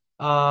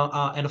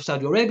and of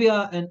Saudi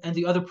Arabia and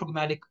the other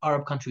pragmatic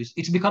Arab countries.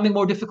 It's becoming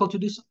more difficult to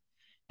do so.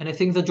 And I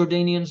think the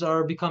Jordanians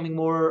are becoming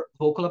more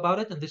vocal about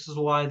it. And this is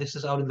why this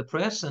is out in the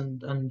press.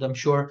 And I'm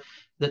sure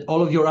that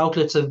all of your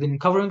outlets have been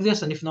covering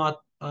this. And if not,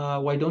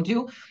 why don't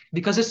you?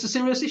 Because it's a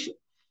serious issue.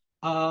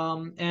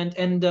 The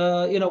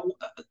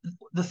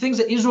things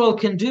that Israel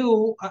can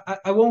do,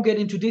 I won't get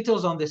into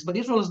details on this, but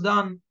Israel has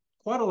done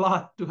quite a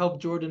lot to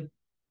help Jordan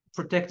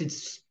protect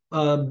its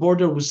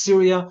border with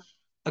Syria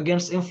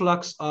against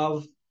influx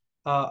of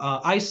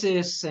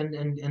ISIS and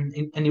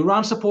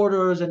Iran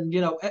supporters, and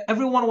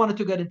everyone wanted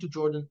to get into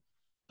Jordan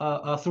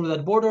through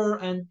that border.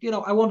 And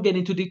I won't get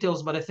into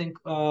details, but I think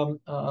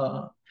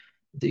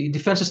the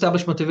defense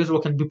establishment of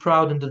Israel can be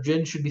proud, and the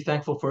Jordanians should be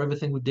thankful for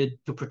everything we did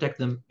to protect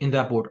them in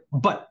that border.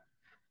 But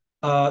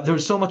there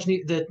is so much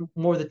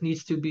that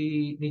needs to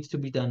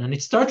be done, and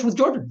it starts with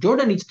Jordan.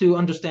 Jordan needs to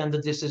understand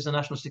that this is a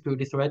national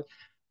security threat,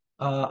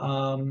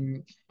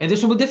 and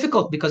this will be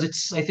difficult because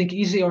it's, I think,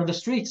 easier on the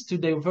streets to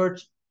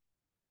divert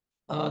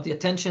the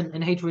attention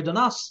and hatred on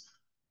us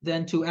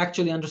than to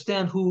actually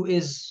understand who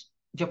is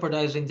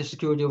jeopardizing the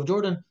security of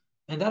Jordan,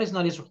 and that is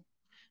not Israel,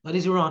 that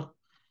is Iran.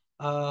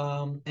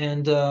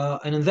 And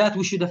in that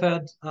we should have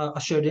had a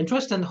shared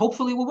interest, and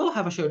hopefully we will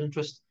have a shared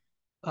interest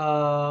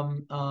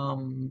on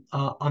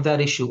that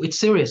issue. It's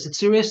serious. It's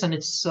serious, and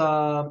it's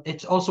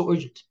also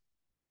urgent.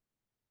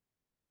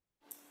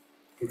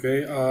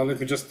 Okay, let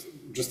me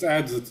just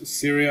add that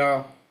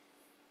Syria.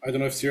 I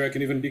don't know if Syria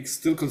can even be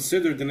still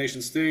considered a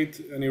nation state,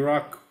 and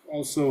Iraq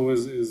also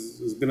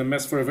has been a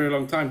mess for a very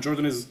long time.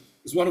 Jordan is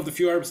one of the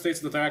few Arab states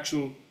that are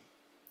actually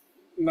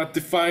not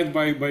defined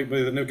by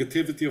the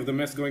negativity of the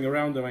mess going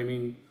around them. I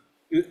mean,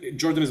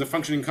 Jordan is a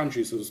functioning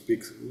country, so to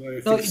speak. No,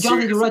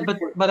 Jonathan, you're right, but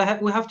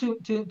we have to.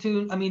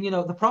 I mean,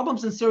 the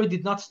problems in Syria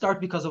did not start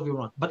because of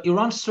Iran, but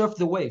Iran surfed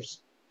the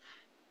waves.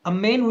 A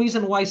main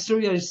reason why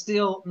Syria is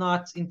still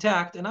not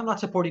intact, and I'm not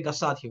supporting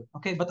Assad here,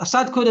 okay, but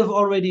Assad could have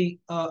already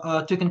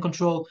taken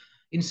control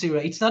in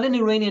Syria. It's not in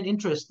Iranian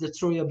interest that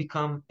Syria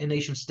become a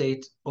nation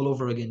state all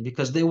over again,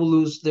 because they will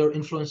lose their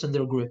influence and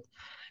their grip.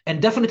 And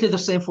definitely the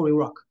same for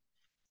Iraq.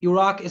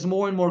 Iraq is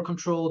more and more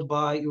controlled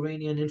by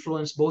Iranian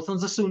influence, both on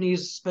the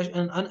Sunnis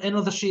and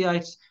on the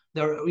Shiites.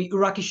 There are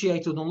Iraqi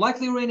Shiites who don't like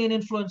the Iranian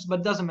influence,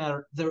 but it doesn't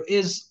matter. There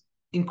is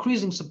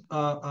increasing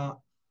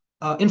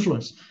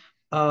influence.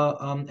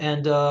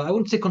 And I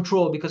wouldn't say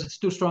control because it's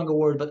too strong a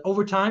word, but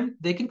over time,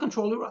 they can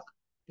control Iraq.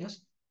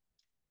 Yes.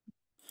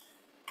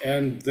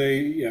 And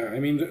I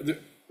mean,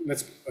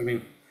 I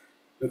mean,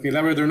 let me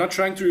elaborate. They're not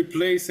trying to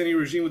replace any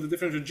regime with a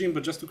different regime,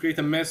 but just to create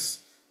a mess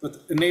that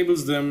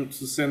enables them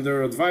to send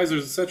their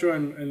advisors, etc.,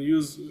 and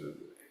use,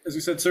 as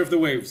you said, surf the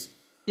waves.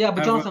 Yeah,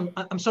 but Jonathan,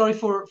 I'm sorry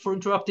for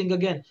interrupting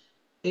again.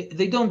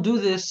 They don't do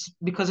this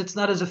because it's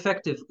not as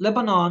effective.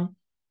 Lebanon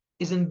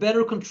is in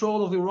better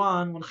control of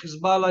Iran when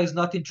Hezbollah is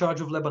not in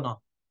charge of Lebanon.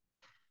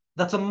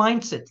 That's a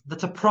mindset.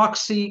 That's a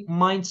proxy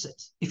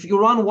mindset. If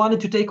Iran wanted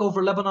to take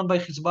over Lebanon by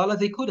Hezbollah,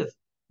 they could have.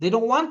 They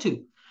don't want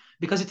to,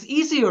 because it's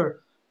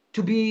easier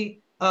to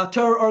be a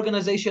terror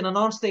organization, a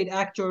non-state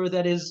actor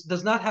that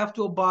does not have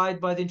to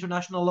abide by the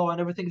international law and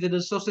everything that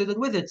is associated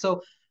with it.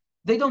 So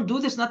they don't do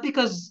this not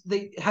because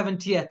they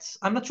haven't yet.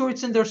 I'm not sure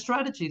it's in their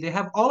strategy. They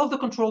have all of the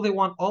control they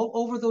want all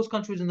over those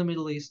countries in the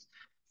Middle East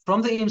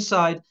from the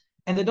inside,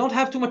 and they don't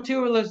have to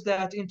materialize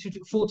that into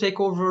full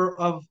takeover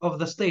of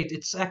the state.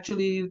 It's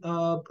actually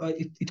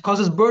it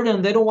causes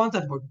burden. They don't want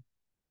that burden.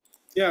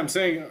 Yeah, I'm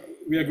saying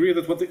we agree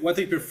that what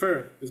they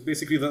prefer is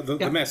basically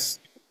the mess.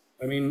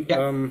 I mean,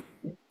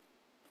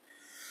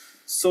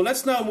 so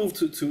let's now move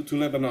to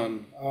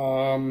Lebanon.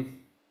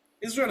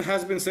 Israel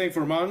has been saying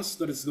for months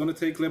that it's going to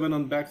take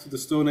Lebanon back to the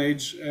Stone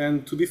Age,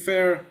 and to be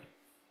fair,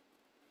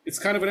 it's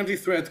kind of an empty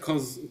threat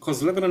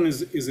because Lebanon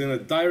is in a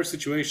dire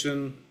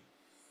situation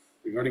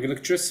regarding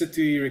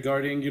electricity,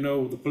 regarding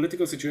the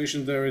political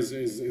situation there is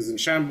in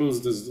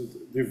shambles.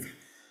 They've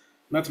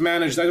not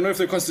managed. I don't know if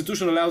their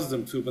constitution allows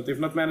them to, but they've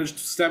not managed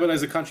to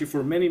stabilize the country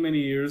for many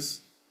years.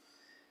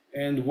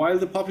 And while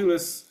the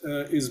populace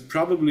is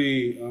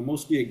probably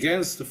mostly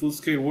against the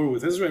full-scale war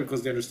with Israel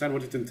because they understand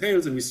what it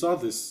entails, and we saw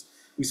this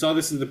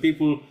in the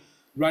people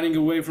running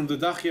away from the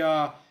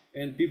Dahya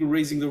and people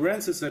raising the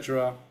rents,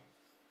 etc.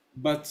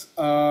 But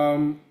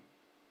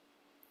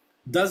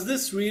does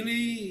this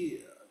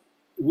really?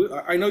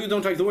 I know you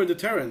don't like the word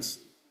deterrence.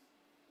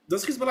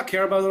 Does Hezbollah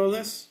care about all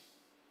this?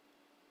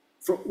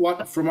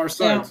 From our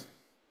side? Yeah.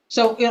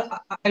 So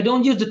I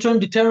don't use the term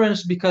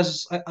deterrence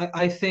because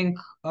I think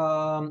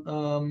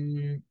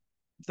that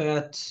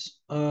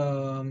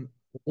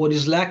what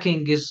is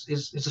lacking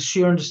is a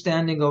sheer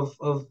understanding of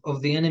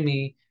the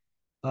enemy.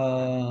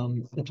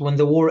 That when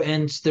the war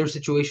ends, their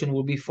situation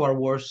will be far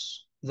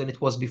worse than it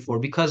was before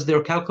because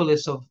their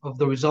calculus of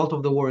the result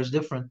of the war is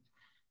different.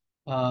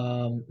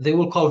 They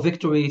will call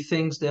victory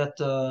things that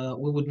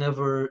we would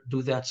never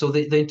do that. So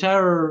the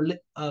entire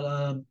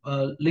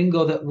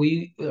lingo that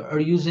we are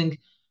using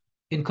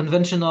in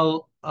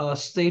conventional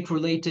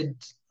state-related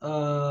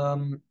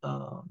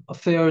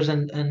affairs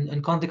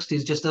and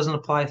contexts just doesn't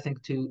apply, I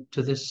think, to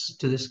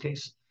this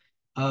case.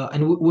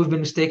 And we've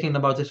been mistaken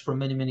about this for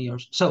many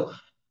years. So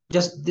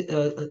just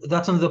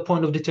that's on the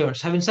point of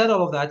deterrence. Having said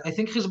all of that, I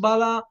think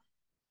Hezbollah,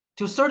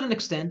 to a certain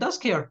extent, does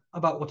care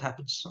about what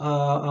happens.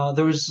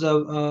 There is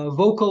a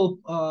vocal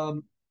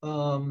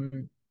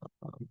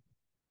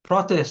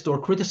protest or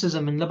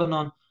criticism in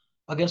Lebanon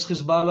against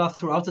Hezbollah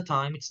throughout the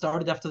time. It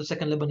started after the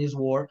Second Lebanese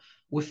War.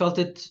 We felt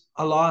it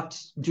a lot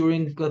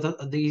during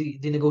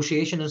the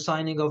negotiation and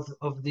signing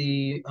of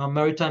the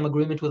maritime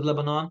agreement with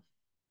Lebanon.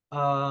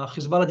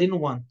 Hezbollah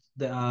didn't want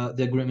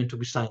the agreement to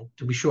be signed,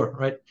 to be sure,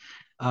 right?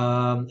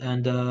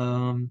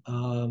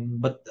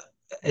 But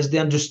as they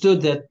understood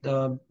that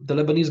the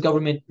Lebanese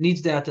government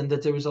needs that and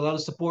that there is a lot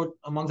of support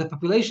among the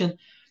population,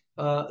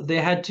 they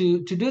had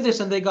to do this,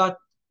 and they got,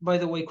 by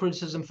the way,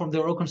 criticism from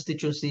their own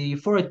constituency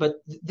for it. But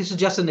this is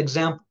just an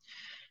example.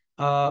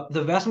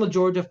 The vast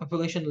majority of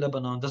population in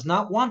Lebanon does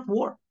not want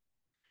war.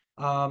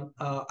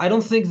 I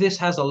don't think this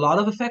has a lot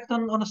of effect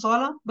on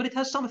Nasrallah, but it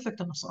has some effect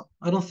on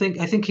Nasrallah.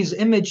 I think his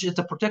image as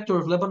a protector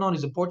of Lebanon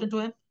is important to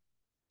him.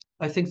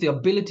 I think the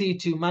ability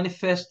to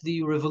manifest the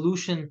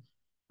revolution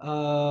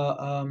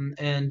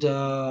and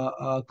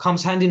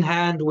comes hand in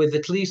hand with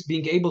at least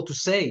being able to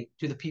say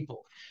to the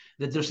people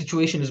that their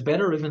situation is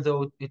better, even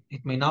though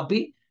it may not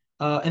be.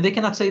 And they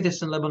cannot say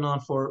this in Lebanon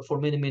for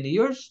many, many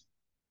years.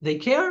 They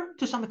care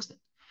to some extent.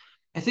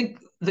 I think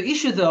the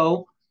issue,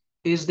 though,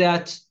 is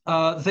that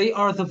they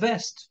are the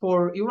vest for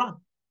Iran.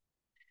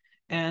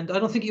 And I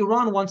don't think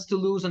Iran wants to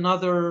lose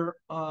another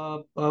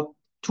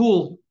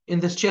tool in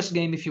this chess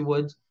game, if you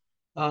would,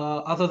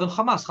 other than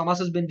Hamas. Hamas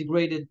has been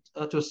degraded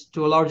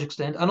to a large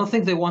extent. I don't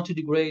think they want to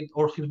degrade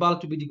or Hezbollah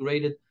to be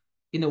degraded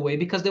in a way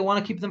because they want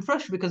to keep them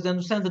fresh, because they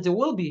understand that there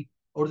will be,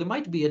 or there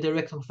might be, a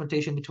direct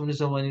confrontation between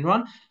Israel and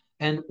Iran.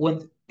 And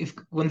when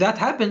that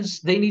happens,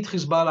 they need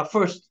Hezbollah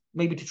first,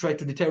 maybe to try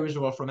to deter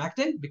Israel from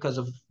acting because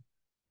of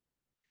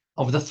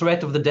the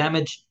threat of the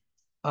damage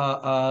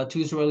to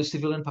Israeli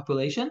civilian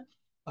population.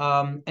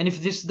 And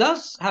if this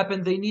does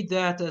happen, they need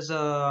that as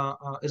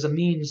a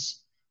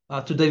means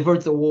to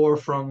divert the war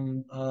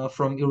from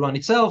Iran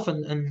itself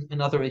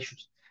and other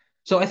issues.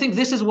 So I think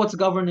this is what's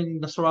governing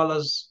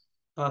Nasrallah's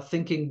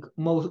thinking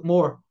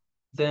more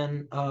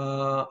than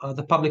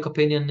the public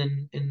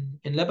opinion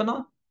in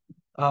Lebanon.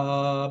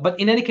 But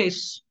in any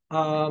case,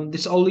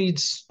 this all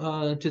leads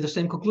to the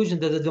same conclusion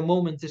that at the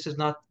moment this is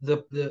not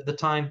the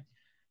time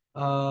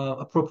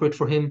appropriate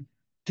for him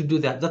to do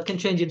that. That can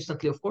change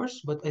instantly, of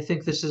course, but I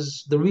think this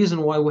is the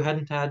reason why we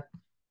hadn't had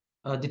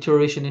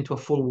deterioration into a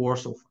full war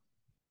so far.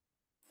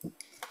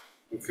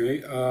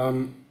 Okay.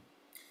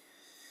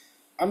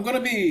 I'm going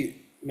to be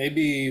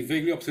maybe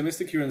vaguely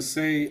optimistic here and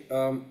say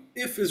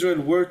if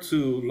Israel were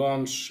to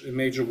launch a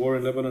major war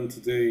in Lebanon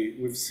today,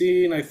 we've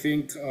seen, I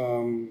think,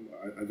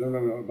 I don't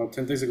remember, about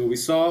 10 days ago, we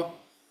saw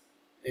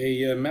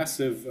a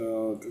massive,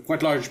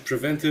 quite large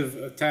preventive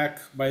attack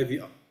by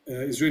the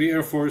Israeli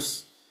Air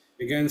Force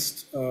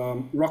against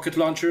rocket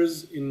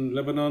launchers in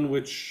Lebanon,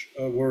 which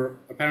were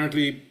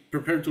apparently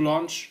prepared to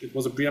launch. It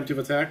was a preemptive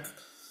attack.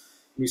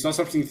 We saw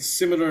something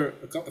similar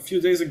a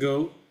few days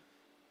ago,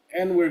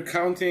 and we're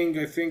counting,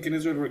 I think in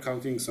Israel, we're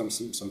counting some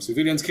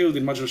civilians killed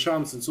in Majal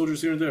Shams and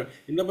soldiers here and there.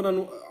 In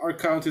Lebanon, our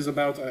count is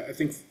about, I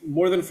think,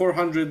 more than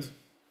 400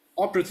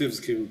 operatives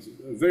killed,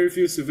 very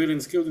few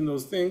civilians killed in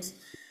those things.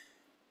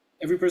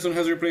 Every person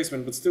has a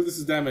replacement, but still this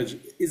is damage.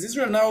 Is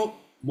Israel now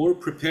more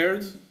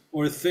prepared,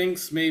 or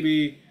thinks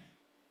maybe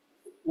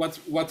what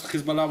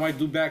Hezbollah might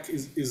do back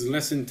is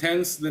less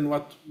intense than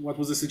what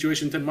was the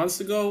situation 10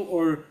 months ago?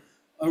 Or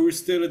are we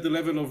still at the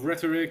level of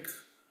rhetoric,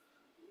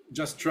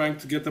 just trying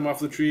to get them off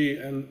the tree,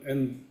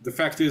 and the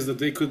fact is that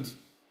they could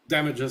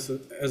damage us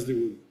as they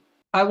would?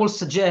 I will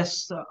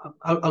suggest,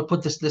 I'll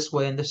put this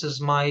way, and this is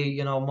my,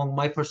 among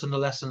my personal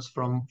lessons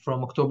from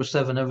October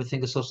 7,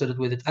 everything associated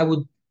with it. I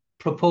would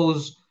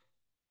propose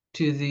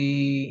to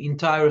the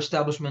entire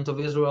establishment of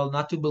Israel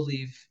not to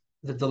believe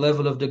that the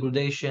level of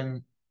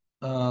degradation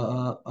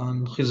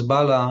on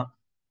Hezbollah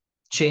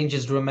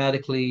changes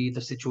dramatically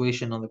the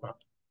situation on the ground.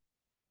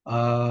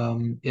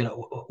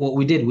 What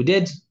we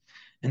did,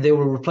 and they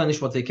will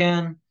replenish what they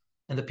can,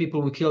 and the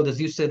people we killed,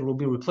 as you said, will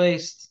be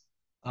replaced.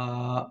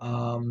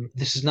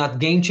 This is not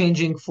game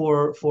changing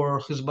for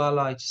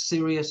Hezbollah. It's a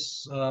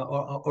serious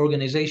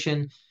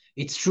organization.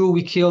 It's true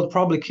we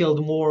probably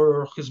killed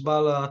more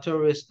Hezbollah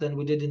terrorists than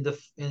we did in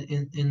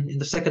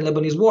the Second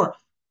Lebanese War,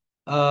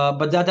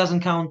 but that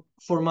doesn't count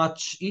for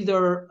much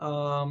either.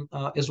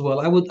 As well,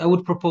 I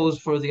would propose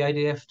for the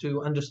IDF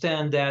to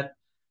understand that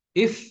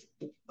if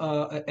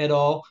at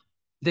all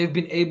they've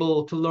been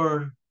able to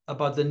learn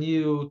about the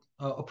new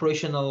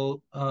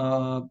operational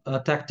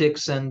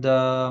tactics and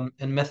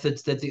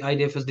methods that the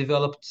IDF has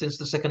developed since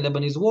the Second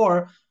Lebanese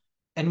War,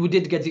 and we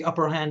did get the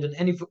upper hand in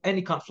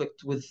any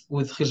conflict with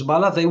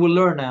Hezbollah, they will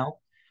learn now,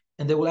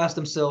 and they will ask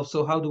themselves,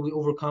 so how do we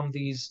overcome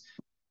these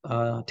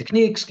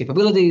techniques,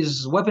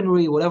 capabilities,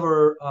 weaponry,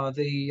 whatever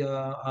they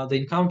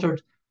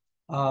encountered,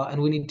 and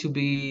we need to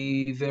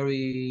be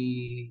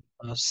very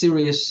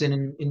serious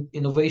in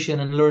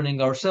innovation and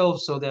learning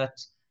ourselves, so that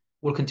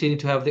we'll continue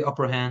to have the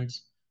upper hand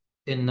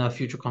in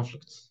future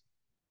conflicts.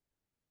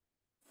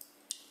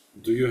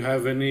 Do you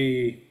have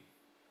any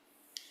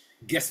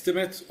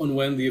guesstimate on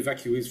when the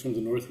evacuees from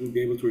the north will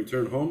be able to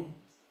return home?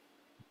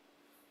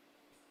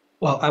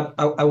 Well,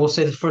 I will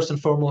say that first and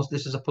foremost,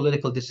 this is a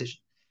political decision.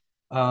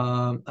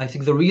 I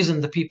think the reason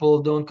the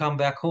people don't come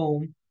back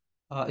home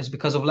is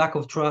because of lack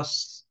of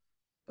trust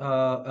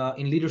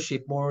in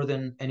leadership more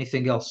than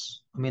anything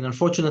else. I mean,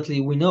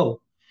 unfortunately, we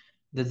know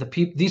that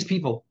these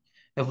people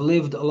have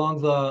lived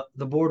along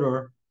the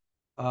border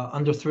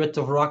under threat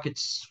of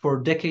rockets for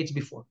decades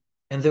before.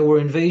 And there were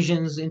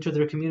invasions into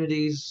their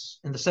communities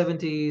in the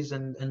 70s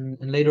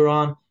and later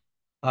on.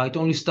 It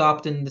only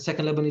stopped in the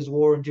Second Lebanese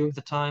War and during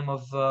the time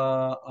of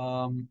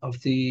Tzvat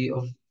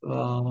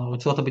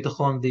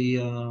B'Tachon,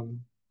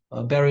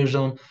 the barrier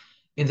zone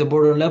in the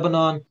border of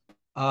Lebanon.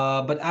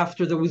 But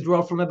after the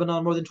withdrawal from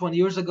Lebanon more than 20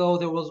 years ago,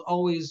 there was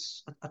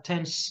always a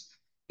tense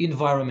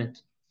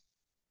environment.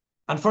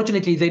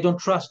 Unfortunately, they don't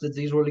trust that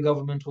the Israeli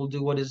government will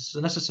do what is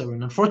necessary.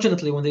 And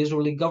unfortunately, when the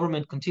Israeli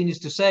government continues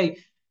to say,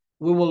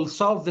 we will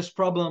solve this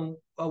problem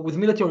with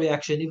military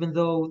action, even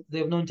though they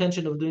have no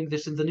intention of doing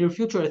this in the near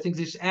future, I think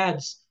this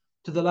adds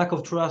to the lack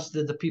of trust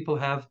that the people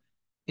have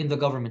in the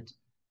government.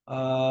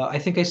 I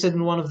think I said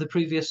in one of the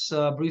previous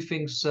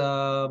briefings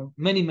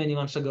many, many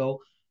months ago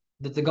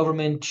that the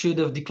government should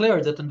have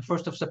declared that on the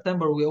 1st of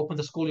September, we open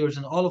the school years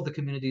in all of the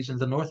communities in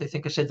the north. I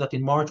think I said that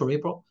in March or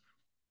April.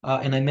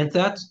 And I meant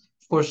that.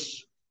 Of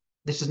course,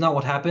 this is not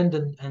what happened,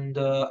 and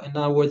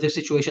now we're in this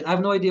situation. I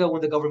have no idea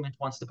when the government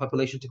wants the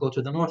population to go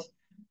to the north.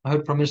 I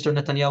heard Prime Minister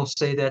Netanyahu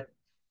say that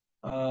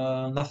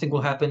nothing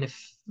will happen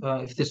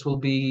if this will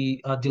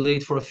be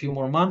delayed for a few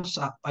more months.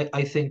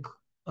 I think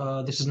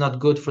this is not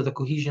good for the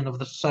cohesion of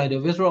the society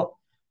of Israel,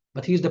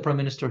 but he's the Prime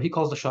Minister. He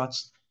calls the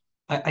shots.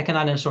 I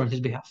cannot answer on his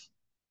behalf.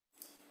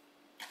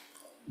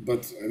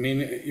 But I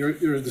mean,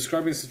 you're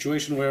describing a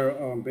situation where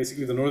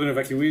basically the northern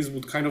evacuees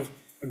would kind of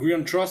agree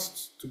on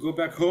trust to go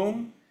back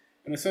home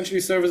and essentially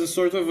serve as a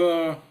sort of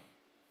a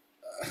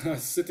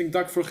sitting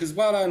duck for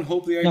Hezbollah and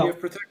hope the IDF No,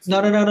 protects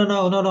no, no, them. no, no,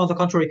 no, no, no. On the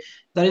contrary,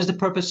 that is the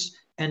purpose,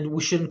 and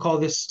we shouldn't call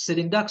this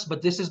sitting ducks,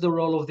 but this is the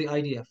role of the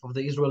IDF, of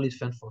the Israeli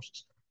Defense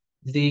Forces.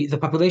 The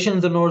population in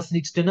the north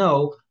needs to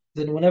know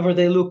that whenever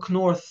they look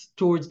north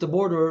towards the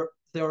border,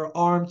 there are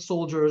armed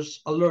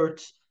soldiers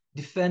alert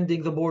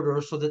defending the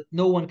border so that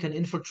no one can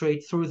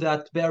infiltrate through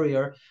that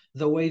barrier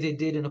the way they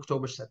did in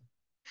October 7th.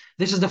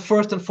 This is the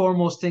first and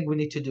foremost thing we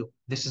need to do.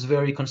 This is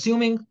very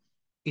consuming.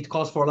 It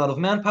calls for a lot of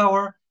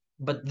manpower,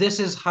 but this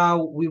is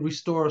how we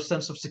restore a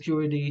sense of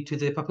security to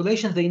the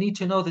population. They need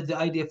to know that the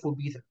IDF will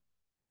be there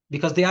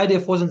because the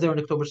IDF wasn't there on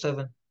October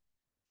 7th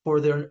for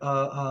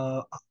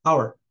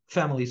our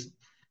families,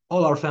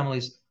 all our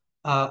families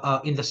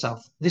in the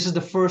south. This is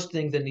the first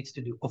thing that needs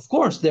to do. Of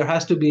course, there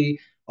has to be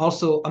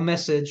also a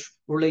message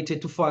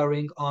related to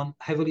firing on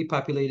heavily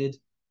populated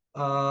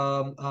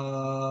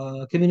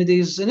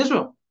communities in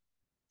Israel.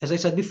 As I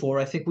said before,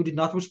 I think we did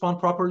not respond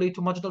properly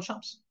to Majd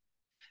al-Shams.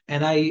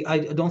 And I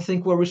don't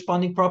think we're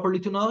responding properly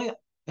to Nahariya.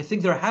 I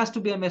think there has to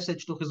be a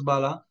message to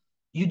Hezbollah.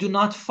 You do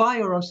not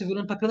fire on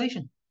civilian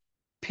population,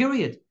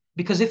 period.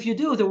 Because if you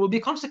do, there will be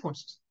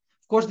consequences.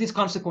 Of course, these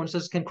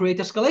consequences can create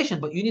escalation,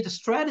 but you need a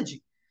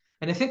strategy.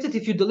 And I think that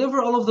if you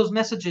deliver all of those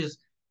messages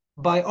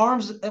by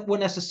arms when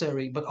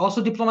necessary, but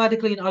also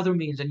diplomatically in other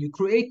means, and you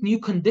create new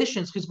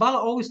conditions,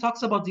 Hezbollah always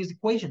talks about these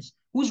equations.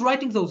 Who's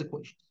writing those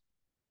equations?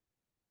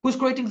 Who's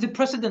creating the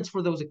precedents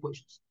for those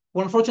equations?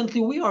 Well,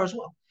 unfortunately, we are as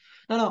well.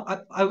 No,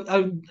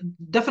 I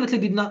definitely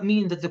did not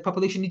mean that the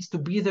population needs to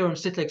be there and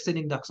sit like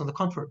sitting ducks. On the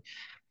contrary,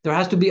 there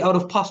has to be out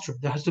of posture.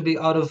 There has to be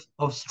out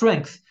of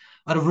strength,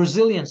 out of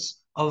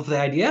resilience of the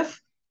IDF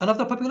and of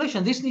the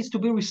population. This needs to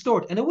be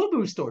restored, and it will be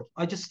restored.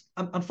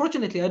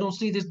 Unfortunately, I don't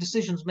see these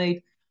decisions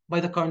made by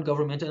the current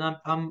government, and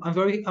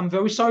I'm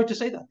very sorry to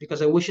say that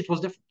because I wish it was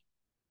different.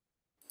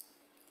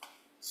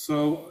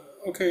 So,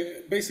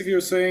 okay, basically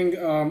you're saying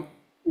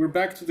we're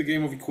back to the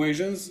game of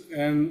equations,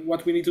 and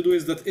what we need to do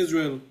is that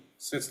Israel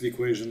sets the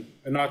equation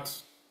and not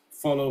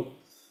follow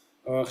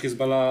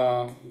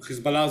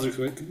Hezbollah's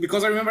equation.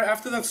 Because I remember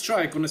after that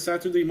strike on a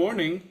Saturday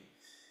morning,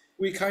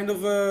 we kind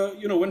of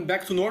went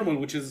back to normal,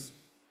 which is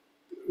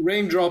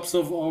raindrops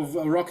of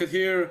a rocket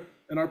here,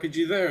 an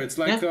RPG there. It's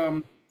like, Yeah.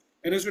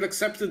 And Israel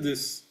accepted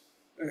this,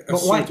 But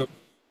sort why? of.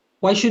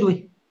 Why should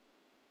we?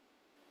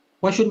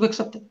 Why should we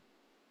accept it?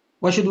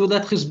 Why should we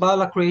let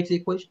Hezbollah create the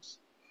equations?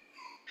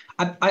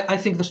 I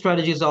think the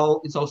strategy is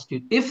all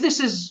skewed. If this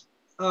is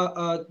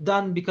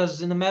done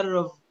because in a matter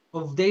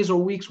of days or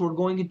weeks we're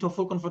going into a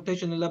full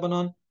confrontation in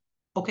Lebanon,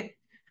 okay.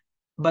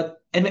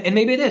 But and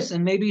maybe it is,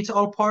 and maybe it's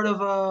all part of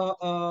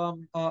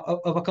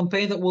a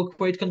campaign that will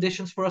create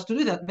conditions for us to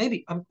do that. Maybe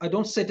I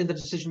don't sit in the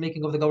decision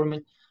making of the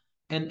government,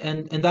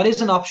 and that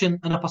is an option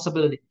and a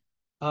possibility.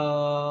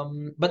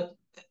 But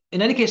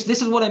in any case,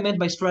 this is what I meant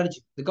by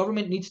strategy. The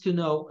government needs to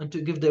know and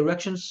to give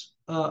directions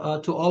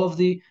to all of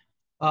the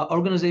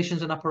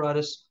organizations and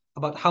apparatus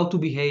about how to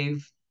behave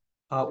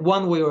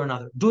one way or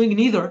another. Doing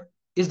neither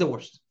is the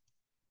worst.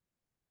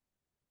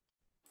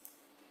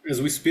 As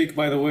we speak,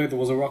 by the way, there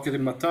was a rocket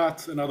in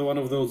Matat, another one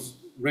of those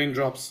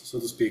raindrops, so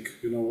to speak,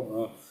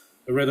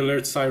 a red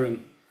alert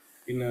siren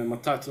in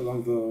Matat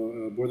along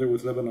the border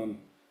with Lebanon.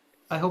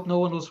 I hope no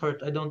one was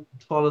hurt. I don't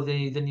follow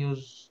the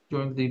news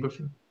during the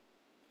briefing.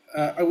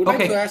 I would like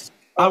to Okay, ask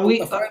are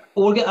we? a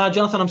final.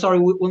 Jonathan, I'm sorry.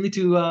 We'll need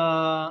to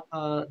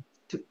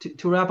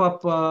to wrap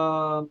up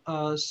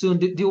soon.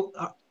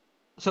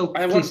 So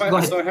I have one. please go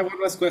ahead. So I have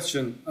one last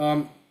question.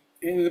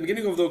 In the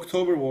beginning of the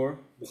October War,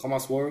 the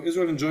Hamas war,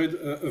 Israel enjoyed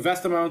a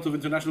vast amount of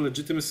international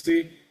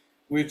legitimacy,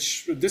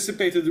 which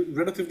dissipated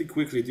relatively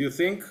quickly. Do you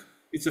think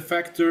it's a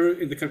factor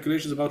in the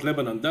calculations about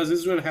Lebanon? Does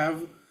Israel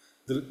have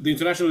the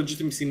international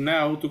legitimacy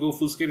now to go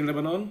full scale in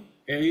Lebanon?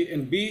 A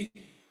and B,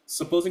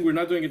 supposing we're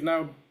not doing it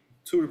now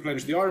to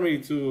replenish the army,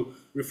 to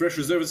refresh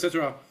reserves,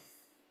 etc.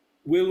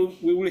 We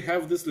will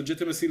have this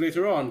legitimacy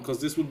later on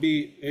because this will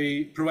be a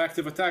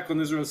proactive attack on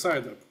Israel's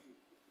side.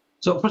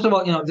 So first of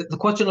all, the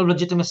question of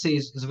legitimacy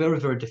is very,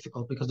 very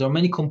difficult because there are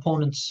many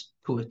components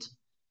to it.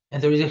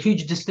 And there is a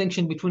huge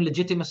distinction between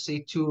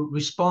legitimacy to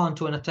respond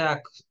to an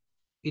attack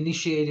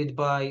initiated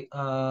by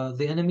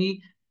the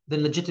enemy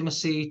than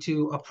legitimacy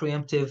to a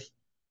preemptive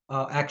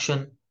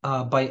action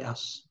by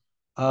us.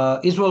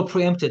 Israel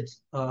preempted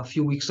a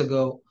few weeks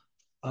ago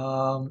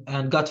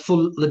and got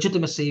full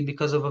legitimacy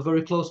because of a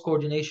very close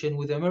coordination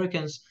with the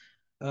Americans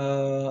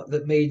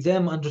that made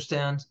them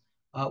understand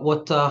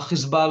what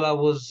Hezbollah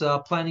was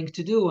planning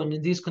to do. And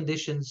in these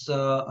conditions,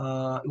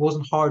 it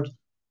wasn't hard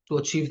to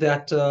achieve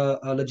that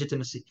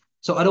legitimacy.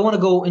 So I don't want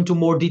to go into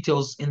more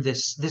details in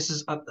this. This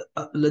is a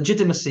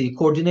legitimacy,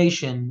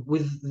 coordination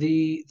with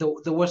the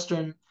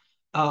Western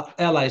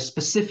allies,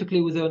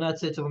 specifically with the United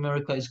States of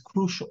America, is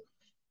crucial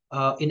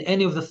in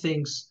any of the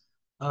things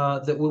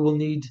that we will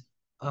need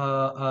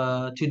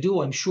to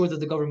do. I'm sure that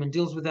the government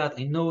deals with that.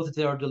 I know that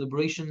there are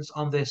deliberations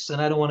on this,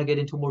 and I don't want to get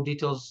into more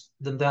details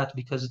than that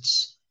because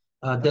it's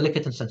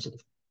delicate and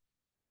sensitive.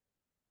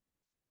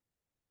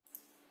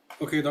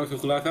 Okay, Dr.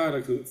 Hulata, I'd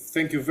like to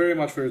thank you very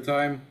much for your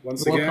time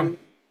once You're again, welcome.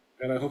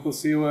 and I hope we'll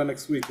see you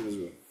next week in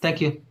Israel.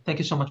 Thank you. Thank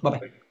you so much.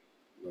 Bye-bye.